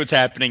 I see what's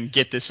happening.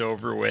 Get this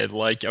over with.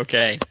 Like,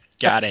 okay,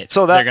 got it.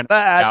 So They're that gonna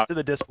adds out. to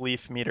the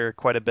disbelief meter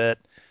quite a bit.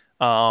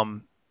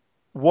 Um,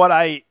 what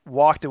I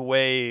walked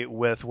away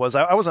with was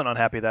I wasn't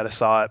unhappy that I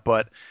saw it,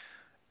 but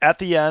at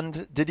the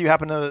end, did you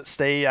happen to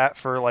stay at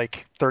for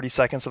like 30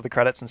 seconds of the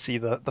credits and see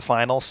the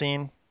final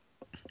scene?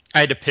 I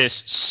had to piss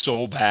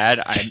so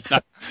bad. I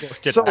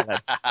looked at So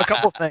that. a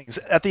couple of things.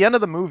 At the end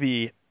of the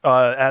movie,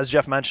 as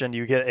Jeff mentioned,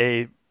 you get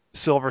a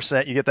silver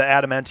set, you get the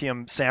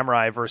adamantium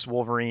samurai versus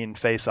Wolverine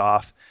face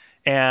off,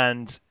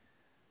 and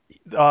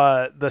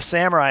the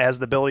samurai has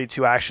the ability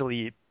to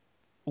actually,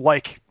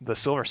 like the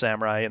Silver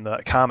Samurai in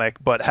the comic,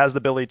 but has the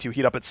ability to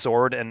heat up its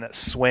sword and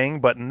swing.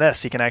 But in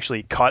this, he can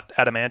actually cut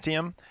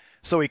adamantium.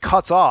 So he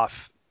cuts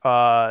off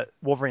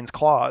Wolverine's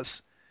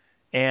claws.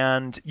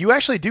 And you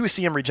actually do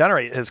see him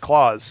regenerate his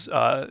claws,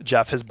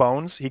 Jeff, his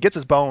bones. He gets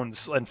his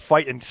bones and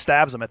fight and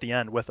stabs them at the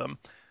end with them.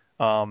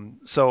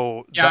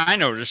 So Yeah, I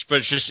noticed, but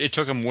it's just it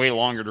took him way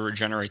longer to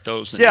regenerate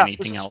those than yeah, this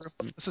anything is true. else.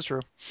 This is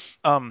true.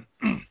 Um,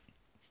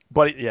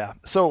 but yeah,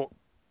 so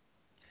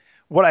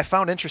what I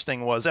found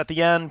interesting was at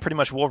the end, pretty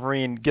much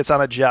Wolverine gets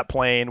on a jet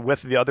plane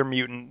with the other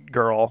mutant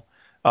girl,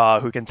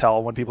 who can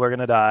tell when people are going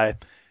to die,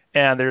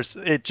 and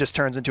it just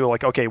turns into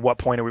like, okay, what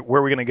point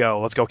where are we going to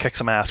go? Let's go kick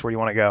some ass. Where do you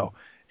want to go?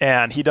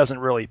 And he doesn't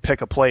really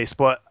pick a place,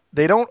 but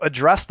they don't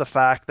address the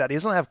fact that he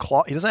doesn't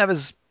have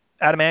his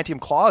adamantium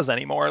claws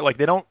anymore. Like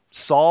they don't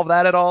solve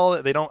that at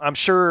all. They don't. I'm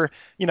sure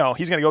he's going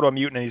to go to a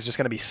mutant and he's just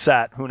going to be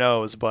set. Who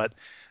knows? But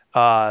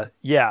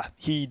yeah,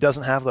 he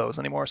doesn't have those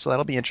anymore. So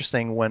that'll be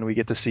interesting when we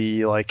get to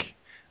see like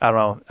I don't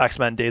know,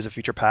 X-Men Days of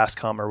Future Past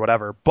come or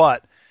whatever.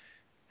 But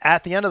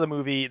at the end of the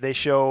movie, they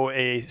show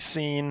a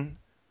scene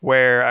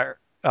where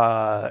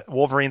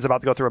Wolverine's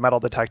about to go through a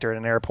metal detector in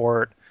an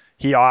airport.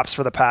 He opts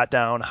for the pat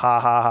down,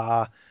 ha ha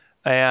ha,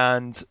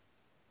 and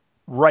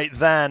right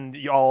then,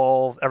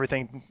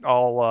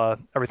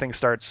 everything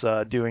starts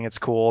doing its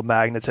cool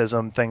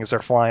magnetism. Things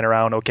are flying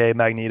around. Okay,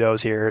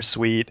 Magneto's here,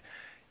 sweet.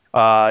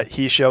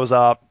 He shows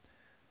up,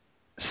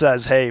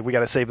 says, "Hey, we got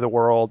to save the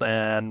world,"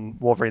 and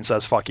Wolverine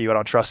says, "Fuck you, I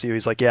don't trust you."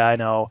 He's like, "Yeah, I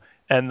know."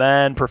 And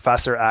then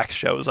Professor X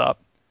shows up,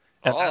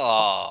 and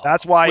Oh.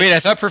 that's why Wait, I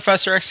thought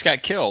Professor X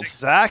got killed.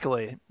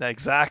 exactly.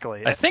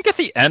 I think at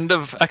the end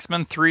of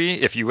X-Men 3,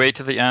 if you wait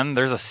to the end,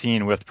 there's a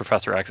scene with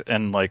Professor X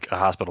in like a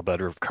hospital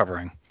bed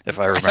recovering, if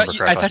I remember I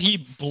correctly. thought he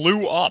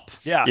blew up.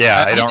 Yeah, Yeah,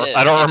 I, I He don't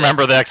did.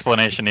 remember the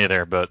explanation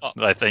either, but oh,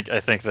 I think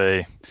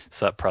they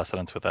set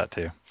precedence with that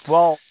too.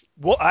 well,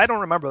 I don't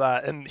remember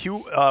that. And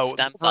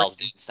Stem cells,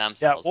 dude. Stem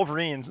Yeah, cells.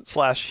 Wolverine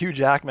slash Hugh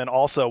Jackman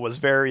also was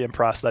very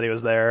impressed that he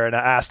was there and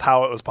asked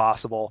how it was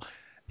possible.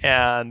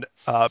 And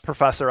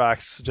Professor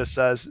X just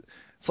says,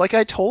 "It's like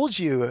I told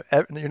you.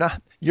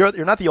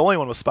 You're not the only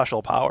one with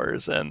special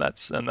powers." And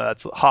that's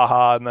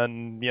haha. And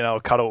then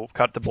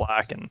cut to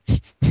black and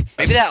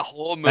Maybe that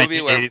whole movie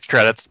 1980s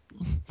credits.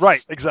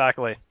 right,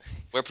 exactly.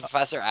 where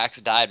Professor X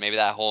died, maybe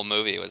that whole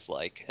movie was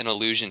like an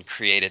illusion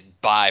created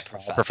by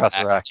Professor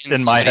Professor X X in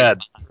my somebody's head.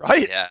 mind.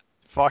 Right. Yeah.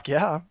 Fuck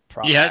yeah.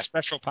 he has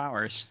special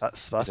powers.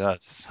 That's He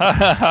does. ha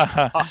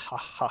ha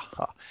ha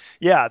ha.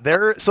 Yeah,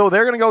 they're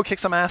gonna go kick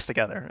some ass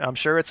together. I'm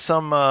sure it's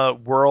some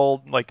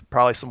world, like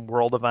probably some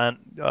world event,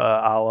 a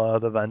la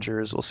the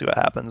Avengers. We'll see what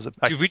happens.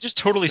 Dude, we just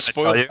totally Did I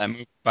tell spoiled you? that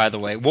movie, by the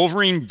way.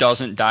 Wolverine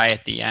doesn't die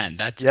at the end.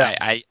 That's Yeah,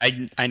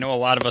 I know a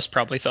lot of us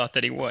probably thought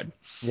that he would.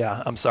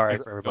 yeah. I'm sorry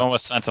for Going everybody.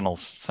 with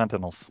Sentinels.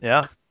 Sentinels.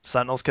 Yeah,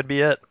 Sentinels could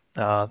be it.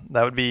 That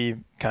would be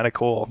kind of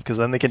cool because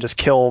then they can just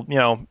kill,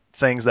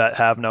 things that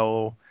have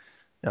no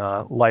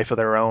life of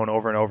their own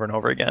over and over and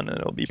over again, and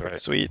it'll be That's pretty right.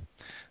 sweet.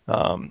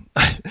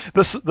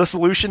 The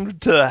solution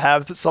to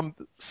have some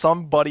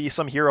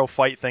hero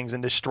fight things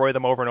and destroy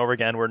them over and over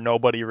again where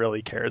nobody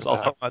really cares all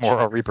that Without much.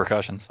 moral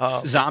repercussions.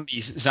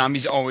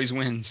 Zombies always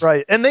wins.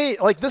 Right, and they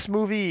like this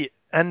movie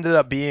ended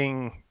up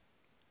being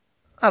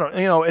I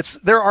don't it's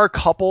there are a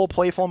couple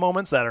playful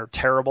moments that are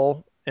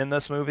terrible in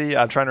this movie.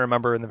 I'm trying to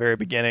remember in the very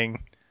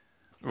beginning.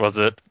 Was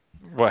it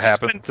what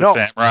happens to No,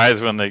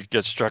 samurais when they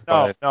get struck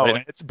by no,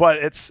 lightning?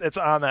 it's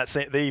on that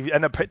same. They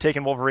end up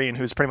taking Wolverine,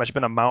 who's pretty much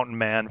been a mountain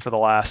man for the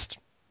last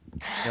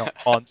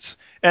months,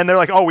 and they're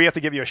like, oh, we have to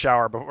give you a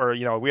shower,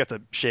 or we have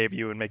to shave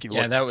you and make you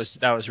Yeah, look. that was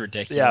Yeah, for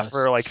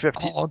ridiculous. like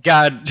 50. Oh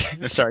God,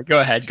 sorry. Go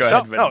ahead,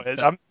 No, but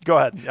no, go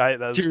ahead.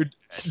 dude,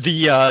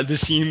 the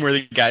scene where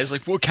the guy's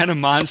like, "What kind of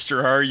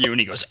monster are you?" and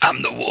he goes,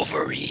 "I'm the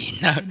Wolverine."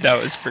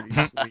 That was pretty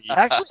sweet.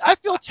 actually, I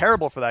feel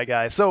terrible for that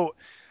guy. So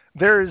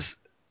there's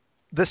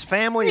this I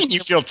family. mean, you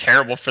feel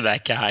terrible for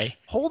that guy.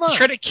 Hold He on,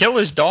 tried to kill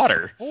his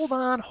daughter. hold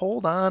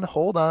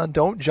on.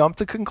 Don't jump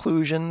to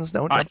conclusions.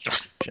 Don't I, jump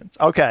to conclusions.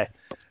 Okay.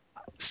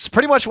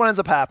 Pretty much what ends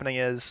up happening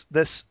is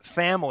this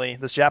family,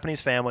 this Japanese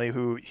family,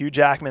 who Hugh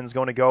Jackman's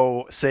going to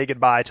go say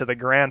goodbye to the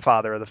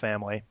grandfather of the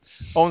family,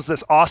 owns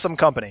this awesome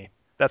company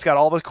that's got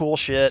all the cool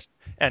shit,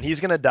 and he's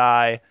going to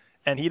die,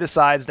 and he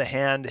decides to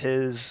hand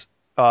his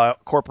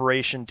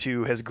corporation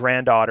to his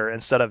granddaughter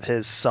instead of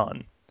his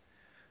son.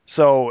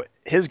 So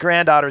his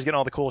granddaughter is getting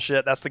all the cool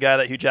shit. That's the guy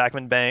that Hugh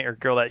Jackman or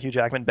girl that Hugh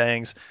Jackman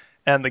bangs,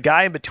 and the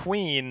guy in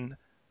between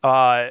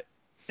uh,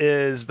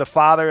 is the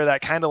father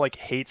that kind of like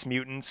hates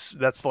mutants.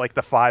 That's like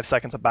the 5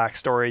 seconds of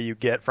backstory you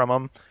get from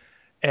him,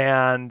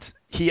 and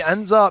he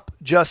ends up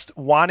just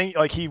wanting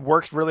like he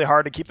worked really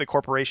hard to keep the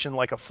corporation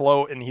like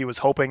afloat, and he was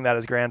hoping that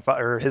his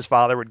grandfather or his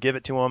father would give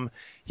it to him.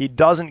 He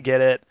doesn't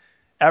get it.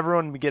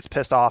 Everyone gets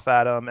pissed off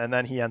at him, and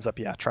then he ends up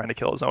trying to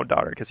kill his own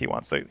daughter because he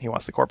wants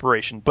the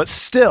corporation. But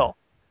still,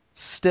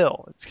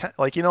 it's kind of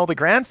like the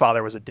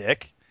grandfather was a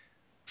dick.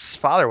 His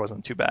father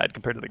wasn't too bad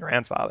compared to the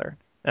grandfather.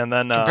 And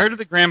then compared to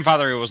the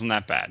grandfather, it wasn't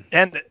that bad.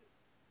 and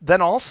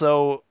then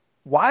also,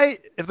 why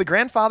if the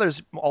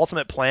grandfather's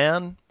ultimate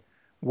plan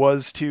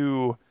was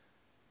to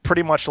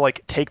pretty much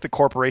like take the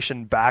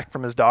corporation back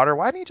from his daughter,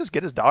 why didn't he just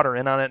get his daughter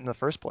in on it in the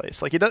first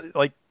place? Like he does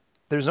like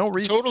there's no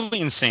reason.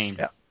 Totally insane.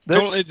 Yeah.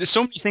 There's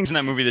so many things in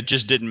that movie that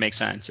just didn't make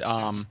sense.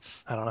 I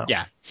don't know.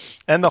 Yeah.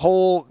 And the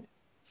whole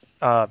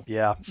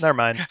yeah, never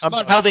mind. How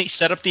about how they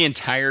set up the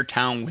entire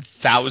town with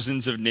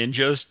thousands of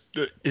ninjas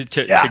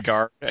to Yeah.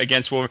 guard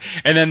against Wolverine,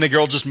 and then the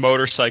girl just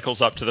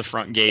motorcycles up to the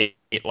front gate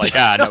like,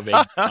 no big,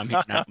 I'm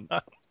here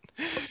now.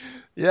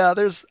 Yeah,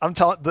 I'm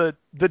telling the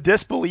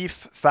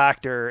disbelief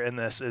factor in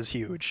this is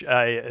huge.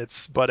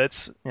 It's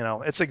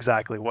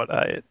exactly what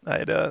I'd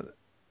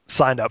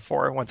signed up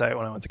for when I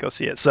went to go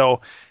see it.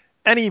 So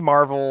any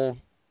Marvel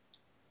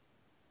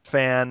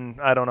fan,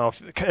 I don't know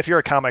if you're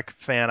a comic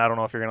fan, I don't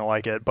know if you're gonna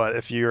like it, but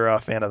if you're a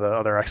fan of the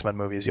other X-Men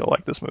movies, you'll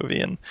like this movie,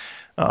 and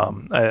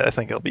I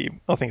think it'll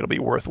be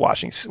worth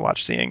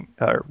seeing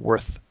or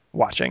worth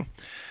watching.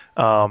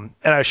 And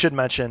I should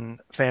mention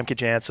Famke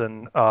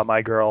Janssen,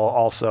 my girl,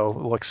 also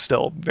looks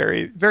still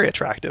very, very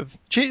attractive.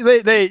 She's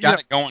got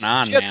it going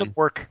on, she had man. some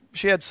work.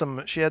 She had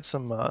some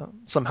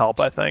help,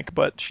 I think,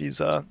 but she's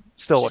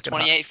still She's looking hot.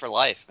 28 for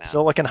life, man.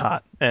 Still looking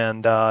hot,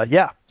 and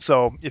yeah.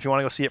 So if you want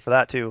to go see it for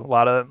that too, a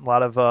lot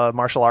of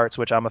martial arts,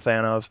 which I'm a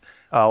fan of.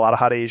 A lot of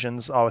hot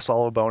Asians, always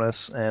follow a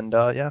bonus, and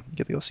yeah, you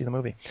get to go see the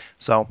movie.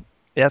 So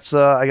that's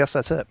I guess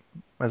that's it.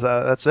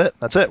 That's it.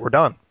 That's it. We're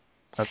done.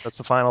 That's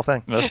the final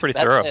thing. That's pretty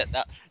That's thorough. it.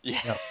 Yeah.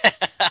 Yeah.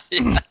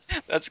 Yeah.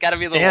 That's got to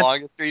be the And-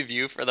 longest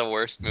review for the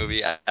worst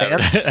movie ever.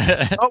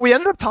 Oh, we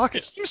ended up talking.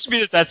 It seems to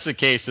be that's the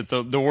case. That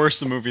the worse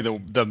the movie,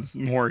 the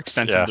more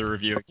extensive Yeah. the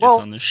review it gets Well,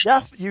 on this show.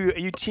 Jeff,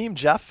 you team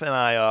Jeff and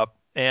I up,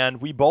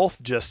 and we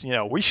both just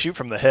we shoot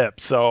from the hip,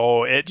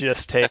 so it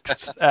just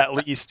takes at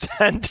least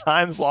 10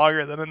 times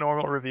longer than a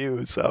normal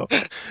review. So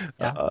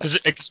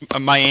Because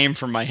my aim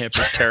from my hip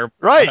is terrible.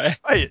 right.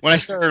 When I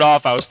started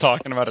off, I was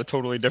talking about a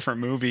totally different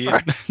movie.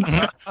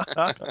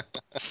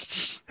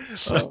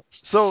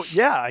 So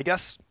yeah, I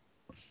guess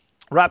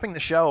wrapping the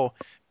show,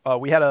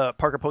 we had a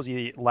Parker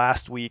Posey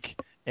last week,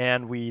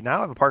 and we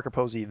now have a Parker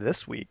Posey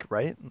this week,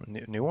 right?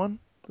 New one.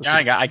 Yeah,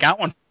 I got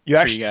one You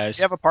for actually you guys.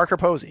 you have a Parker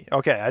Posey.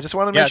 Okay, I just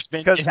wanted to Yeah, mention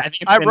because I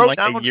think it's been like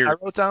a year. I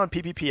wrote down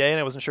PPPA, and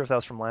I wasn't sure if that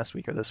was from last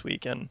week or this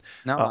week. And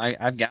No,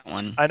 I've got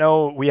one. I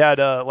know we had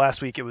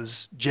last week. It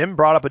was Jim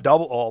brought up a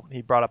double. Well,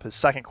 he brought up his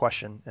second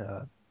question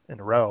in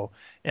a row,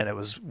 and it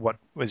was what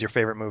was your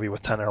favorite movie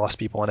with 10 or less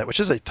people in it, which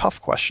is a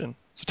tough question.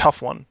 It's a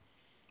tough one.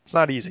 It's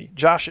not easy.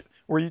 Josh,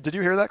 did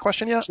you hear that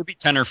question yet? Should be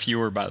 10 or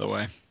fewer, by the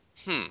way.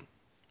 Hmm.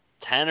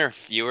 10 or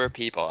fewer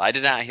people. I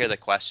did not hear the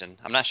question.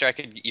 I'm not sure I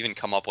could even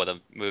come up with a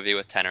movie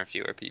with 10 or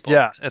fewer people.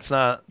 Yeah, it's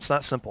not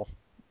simple.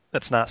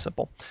 It's not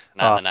simple.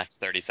 Not in the next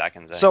 30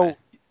 seconds anyway. So,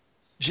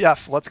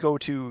 Jeff, let's go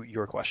to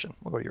your question.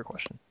 We'll go to your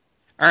question.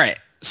 All right.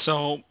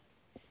 So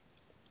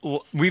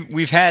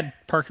we've had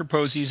Parker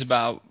Posies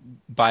about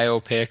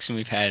biopics, and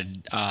we've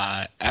had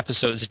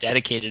episodes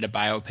dedicated to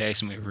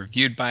biopics, and we've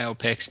reviewed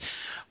biopics.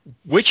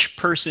 Which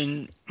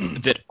person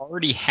that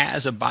already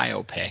has a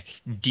biopic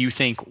do you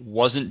think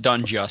wasn't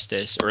done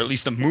justice, or at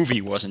least the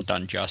movie wasn't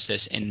done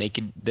justice, and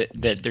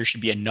that there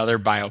should be another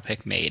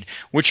biopic made?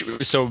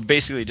 So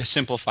basically, to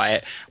simplify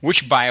it,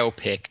 which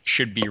biopic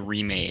should be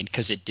remade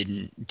because it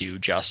didn't do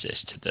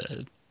justice to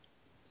the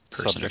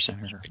person or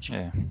Subject matter. situation?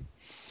 Yeah.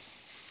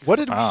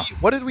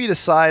 What did we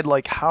decide?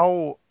 Like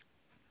how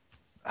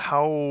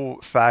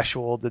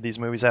factual did these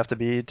movies have to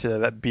be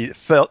to be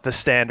felt the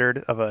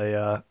standard of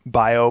a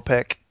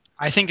biopic?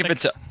 I think if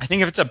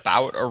it's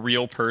about a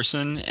real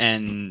person,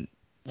 and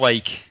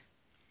like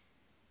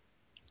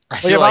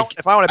Like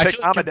if I want to I pick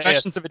feel like Confessions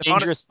Amadeus, of a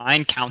Dangerous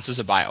Mind counts as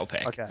a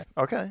biopic.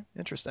 okay,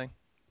 interesting,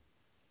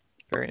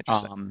 very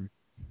interesting.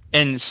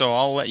 And so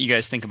I'll let you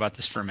guys think about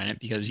this for a minute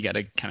because you got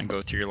to kind of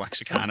go through your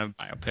lexicon of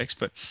biopics.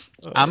 But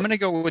I'm gonna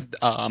go with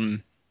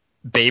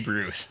Babe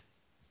Ruth.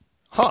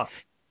 Huh?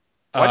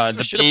 Why do you give a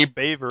The shit Babe, about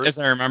Babe Ruth? as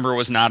I remember,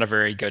 was not a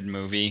very good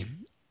movie.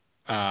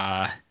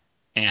 Uh,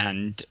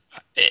 and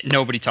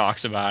nobody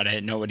talks about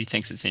it. Nobody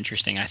thinks it's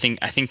interesting. I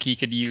think he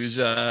could use.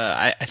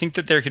 I think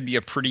that there could be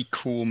a pretty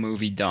cool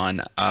movie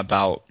done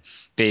about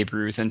Babe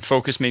Ruth and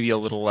focus maybe a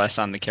little less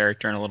on the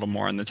character and a little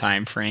more on the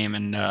time frame.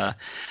 And I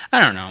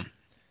don't know.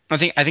 I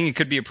think it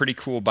could be a pretty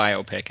cool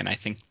biopic, and I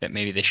think that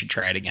maybe they should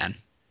try it again.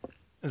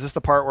 Is this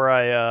the part where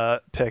I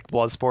pick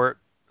Bloodsport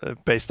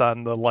based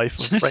on the life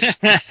of Frank?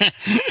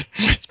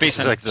 It's based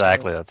on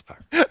Exactly. That's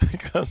part.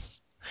 Because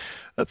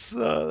that's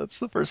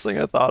the first thing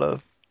I thought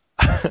of.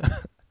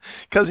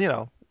 Because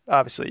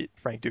obviously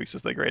Frank Dukes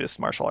is the greatest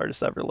martial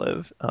artist to ever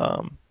live.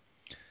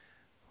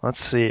 Let's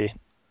see.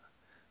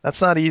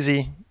 That's not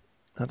easy.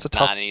 That's a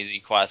tough. Not an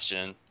easy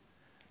question.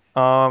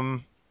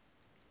 Um.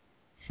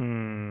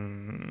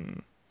 Hmm.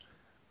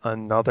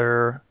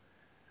 Another.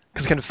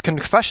 Because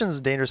Confessions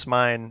of a Dangerous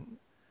Mind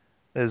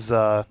is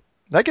that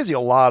gives you a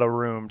lot of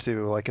room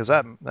too. Like, cause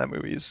that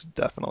movie is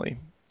definitely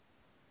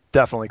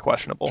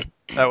questionable.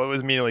 That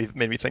was immediately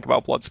made me think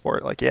about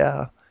Bloodsport. Like,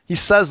 yeah, he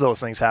says those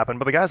things happen,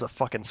 but the guy's a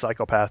fucking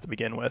psychopath to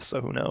begin with,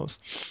 so who knows?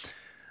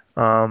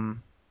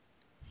 Um,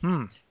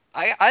 hmm.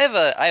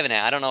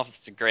 I don't know if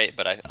it's great,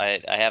 but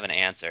I have an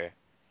answer.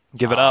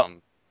 Give it up.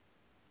 Um,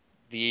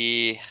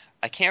 the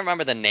I can't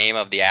remember the name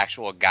of the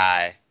actual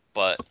guy,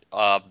 but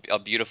A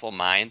Beautiful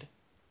Mind.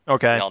 We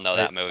Okay. all know Right.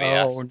 that movie,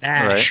 Oh, yes.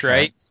 Nash,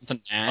 right?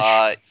 Something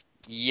Nash.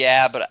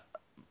 Yeah, but was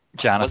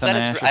Jonathan that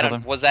Nash or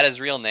something? was that his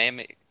real name?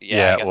 Yeah,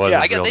 Yeah, it was Yeah,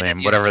 his I guess real they did name.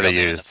 use his Whatever real they name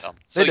in the used. film.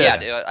 So they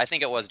did. yeah, I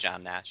think it was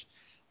John Nash.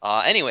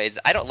 Anyways,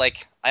 I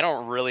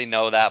don't really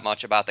know that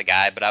much about the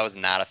guy, but I was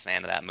not a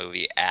fan of that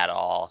movie at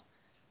all.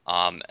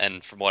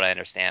 And from what I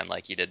understand,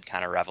 like he did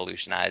kind of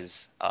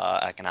revolutionize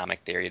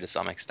economic theory to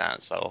some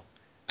extent. So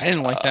I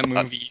didn't like that a,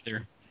 movie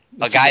either.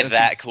 a guy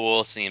that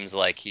cool seems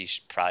like he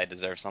should probably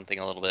deserve something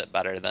a Dude, little bit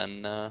better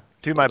than A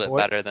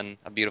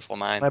Beautiful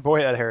Mind. my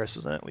boy Ed Harris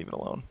was in it. Leave it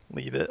alone.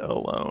 Leave it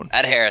alone.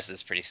 Ed Harris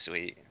is pretty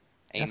sweet.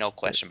 Ain't no Yes, it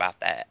question about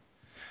that.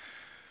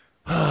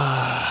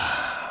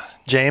 is.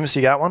 James,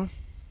 you got one?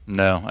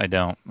 No, I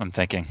don't. I'm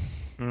thinking.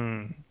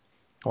 Hmm.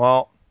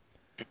 Well,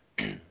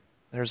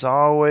 there's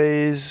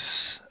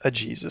always a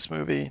Jesus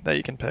movie that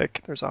you can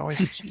pick. There's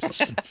always a Jesus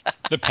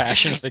The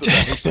Passion of the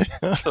Christ.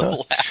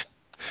 movie.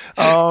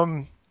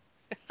 um,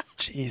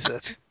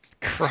 Jesus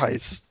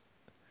Christ.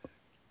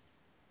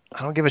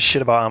 I don't give a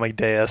shit about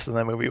Amadeus, and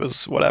that movie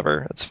was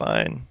whatever. It's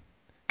fine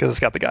because it's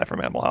got the guy from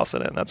Animal House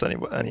in it, and that's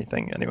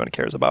anything anyone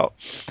cares about.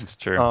 It's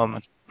true.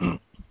 Um, I'm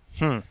hmm.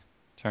 trying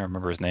to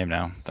remember his name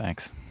now.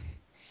 Thanks.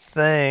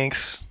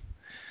 Thanks.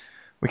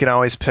 We can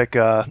always pick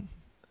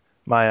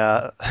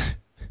my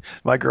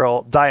my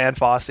girl Diane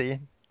Fossey.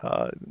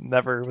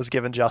 Never was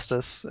given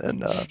justice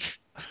in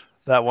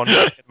that one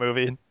fucking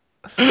movie.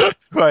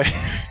 Right.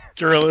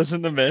 Gorillas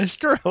in the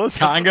Mist. Gorillas.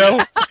 Congo. Are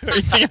you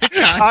thinking of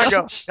Congo?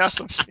 Congo. Yes,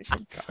 I'm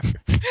thinking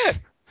Congo.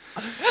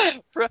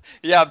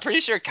 Yeah, I'm pretty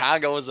sure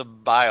Congo was a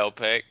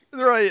biopic.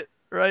 Right,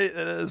 right. It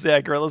is.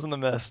 Yeah, Gorillas in the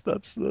Mist.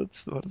 That's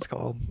what it's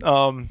called.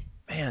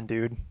 Man,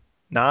 dude,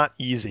 not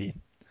easy.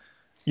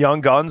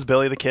 Young Guns,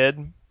 Billy the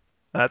Kid.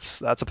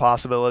 That's a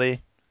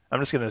possibility. I'm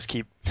just gonna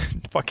keep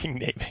fucking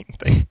naming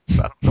things 'cause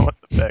I don't know what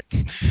to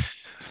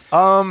pick.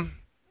 Um,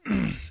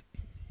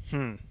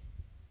 hmm.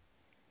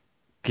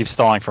 Keep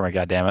stalling for me,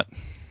 goddammit.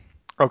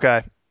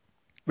 Okay,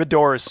 The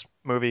Doors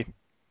movie.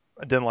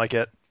 I didn't like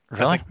it. I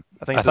Really? think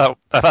I think I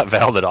thought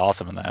Val did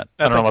awesome in that.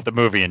 I don't know about the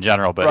movie in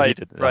general, but he right,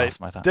 did right.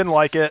 awesome. I thought. Didn't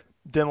like it.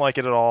 Didn't like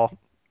it at all.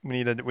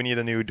 We need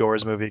a new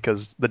Doors movie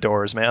because The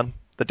Doors, man.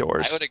 The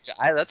Doors.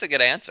 That's a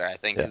good answer, I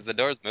think, Yeah. because the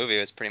Doors movie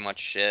was pretty much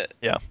shit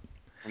Yeah.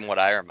 from what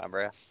I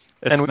remember.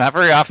 It's And not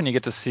very often you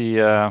get to see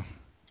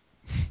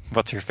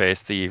What's her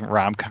face? The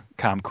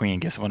rom-com queen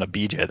gives one a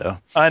BJ though.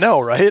 I know,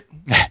 right?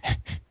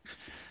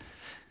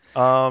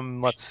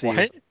 Let's see.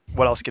 What?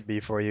 What else could be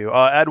for you?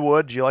 Ed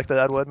Wood. Do you like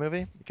the Ed Wood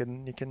movie?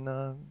 You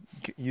can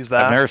use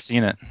that. I've never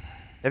seen it.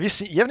 Have you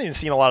seen? You haven't even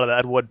seen a lot of the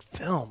Ed Wood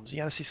films. You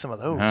got to see some of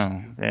those.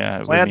 No, yeah, it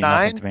would Plan mean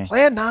nothing to 9. me.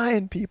 Plan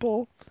 9,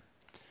 people.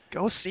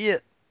 Go see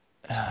it.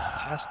 It's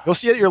fantastic. Go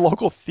see it at your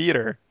local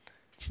theater.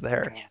 It's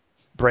there. Man,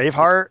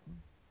 Braveheart.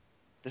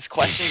 this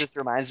question just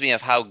reminds me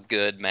of how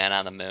good Man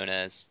on the Moon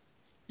is.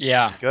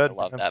 Yeah. It's good. I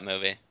love that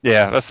movie.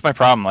 Yeah, that's my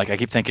problem. Like I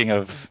keep thinking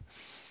of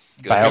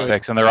Good.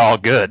 biopics and they're all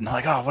good. And I'm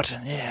like, oh, what?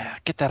 Yeah,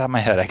 get that out of my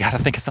head. I gotta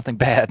think of something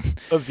bad.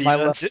 My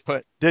Evita. left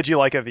foot. Did you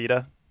like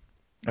Evita?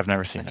 I've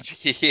never seen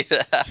it.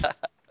 Yeah.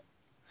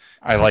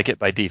 I like it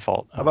by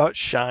default. How about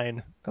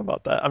Shine? How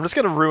about that? I'm just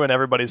gonna ruin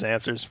everybody's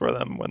answers for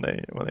them when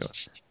they want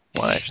to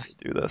actually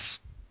do this.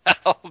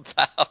 How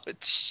about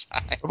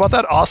Shine? What about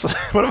that awesome?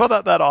 What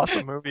about that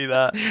awesome movie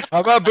that? How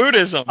about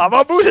Buddhism? How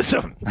about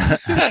Buddhism?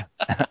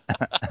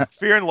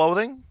 Fear and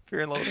Loathing.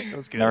 Fear and Loathing. That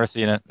was good. Never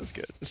seen it. That was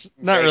good. It's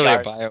not really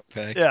a Graveyard.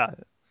 biopic. Yeah.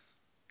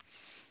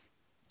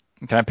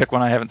 Can I pick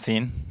one I haven't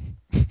seen?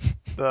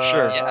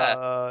 Sure.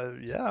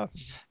 Yeah.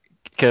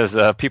 Because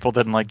people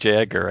didn't like J.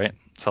 Edgar, right?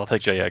 So I'll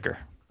take J. Edgar.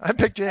 I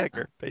picked J.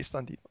 Edgar based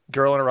on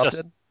Girl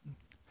Interrupted.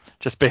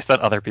 Just based on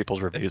other people's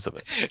reviews of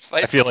it.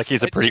 I feel like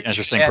he's a pretty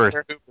interesting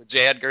person.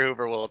 J. Edgar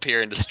Hoover will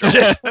appear and destroy.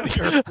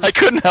 I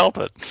couldn't help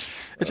it.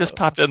 It just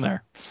popped in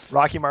there.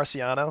 Rocky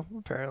Marciano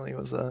apparently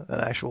was an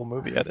actual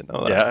movie. I didn't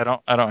know that. Yeah,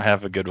 I don't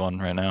have a good one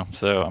right now,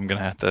 so I'm gonna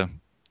have to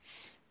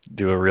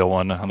do a real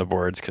one on the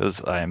boards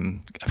because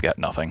I've got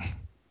nothing.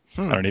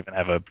 I don't even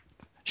have a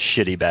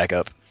shitty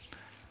backup.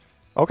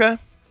 Okay.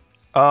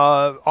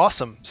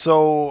 Awesome.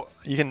 So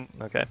you can.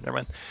 Okay, never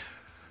mind.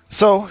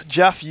 So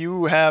Jeff,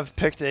 you have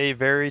picked a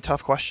very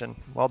tough question.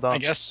 Well done. I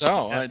guess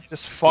so. Yeah, I you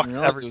just fucked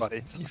realize it was everybody.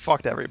 that You tough.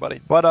 fucked everybody.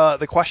 But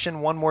the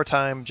question one more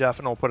time, Jeff,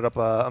 and we'll put it up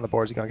on the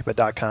boards at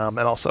gunkipit.com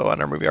and also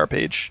on our movie R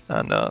page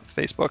on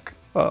Facebook.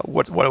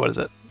 What is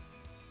it?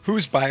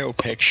 Whose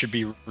biopic should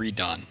be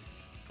redone?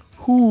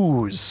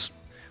 Whose?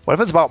 What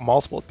if it's about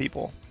multiple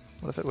people?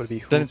 What if it would be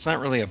who? Then it's not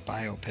really a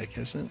biopic,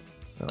 is it?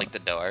 Like The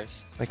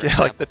Doors. Like for yeah,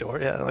 like example. the door.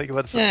 Yeah, like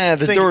what's Yeah,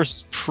 the sing-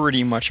 door's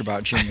pretty much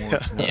about Jim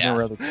Morrison. Yeah. There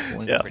were other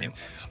people in Yeah. it. Pretty much.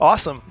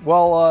 Awesome.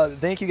 Well,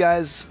 thank you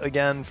guys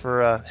again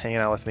for hanging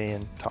out with me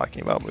and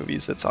talking about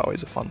movies. It's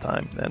always a fun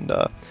time. And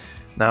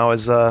now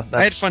is I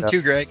had fun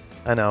too, Greg.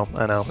 I know.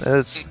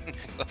 It's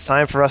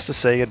time for us to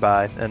say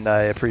goodbye, and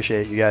I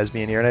appreciate you guys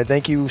being here, and I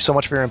thank you so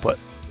much for your input.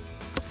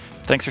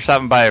 Thanks for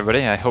stopping by,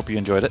 everybody. I hope you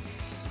enjoyed it.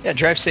 Yeah,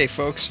 drive safe,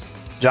 folks.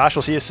 Josh,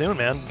 we'll see you soon,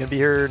 man. Gonna be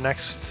here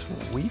next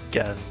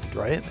weekend,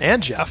 right?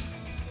 And Jeff,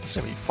 it's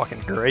gonna be fucking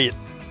great.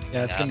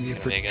 Yeah, it's Yeah, going to be a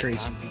it's gonna be pretty a good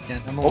crazy time.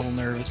 weekend. I'm a little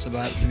nervous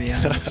about it, to be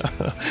honest.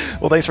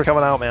 Well, thanks for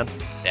coming out, man.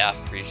 Yeah,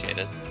 appreciate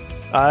it.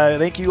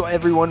 Thank you,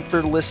 everyone,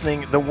 for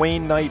listening. The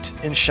Wayne Knight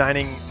in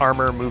Shining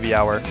Armor Movie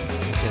Hour.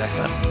 See you next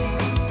time.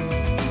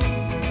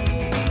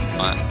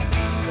 Come on.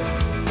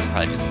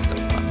 Probably just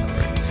those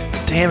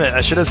leftovers. Damn it!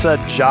 I should have said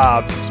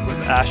Jobs with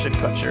Ashton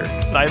Kutcher.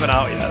 It's not even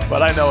out yet,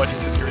 but I know it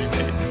needs to be remade.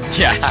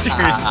 Yeah,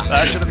 seriously.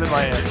 That should have been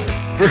my answer.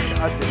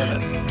 God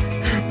damn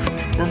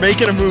it. We're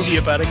making a movie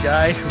about a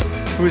guy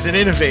who's an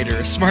innovator,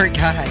 a smart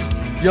guy,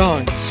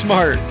 young,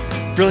 smart,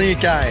 brilliant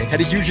guy, had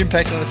a huge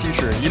impact on the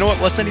future. You know what?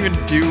 Let's not even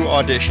do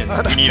auditions.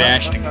 We need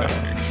Ashton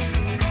Kutcher.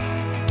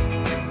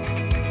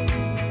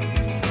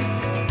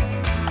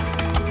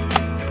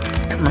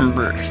 I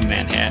remember if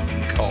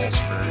Manhattan calls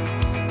for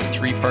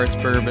 3 parts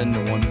bourbon to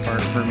 1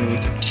 part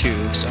vermouth or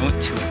 2, so I went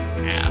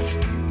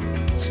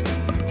 2.5. It's,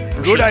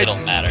 I'm sure Good It'll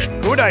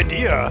matter. Good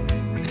idea.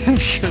 I'm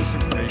sure this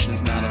information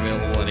is not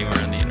available anywhere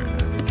on the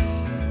internet.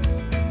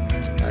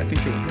 I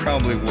think it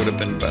probably would have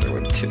been better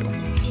with 2.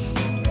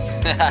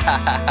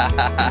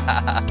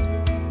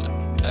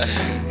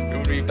 It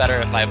would be better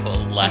if I put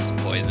less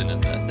poison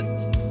in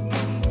this.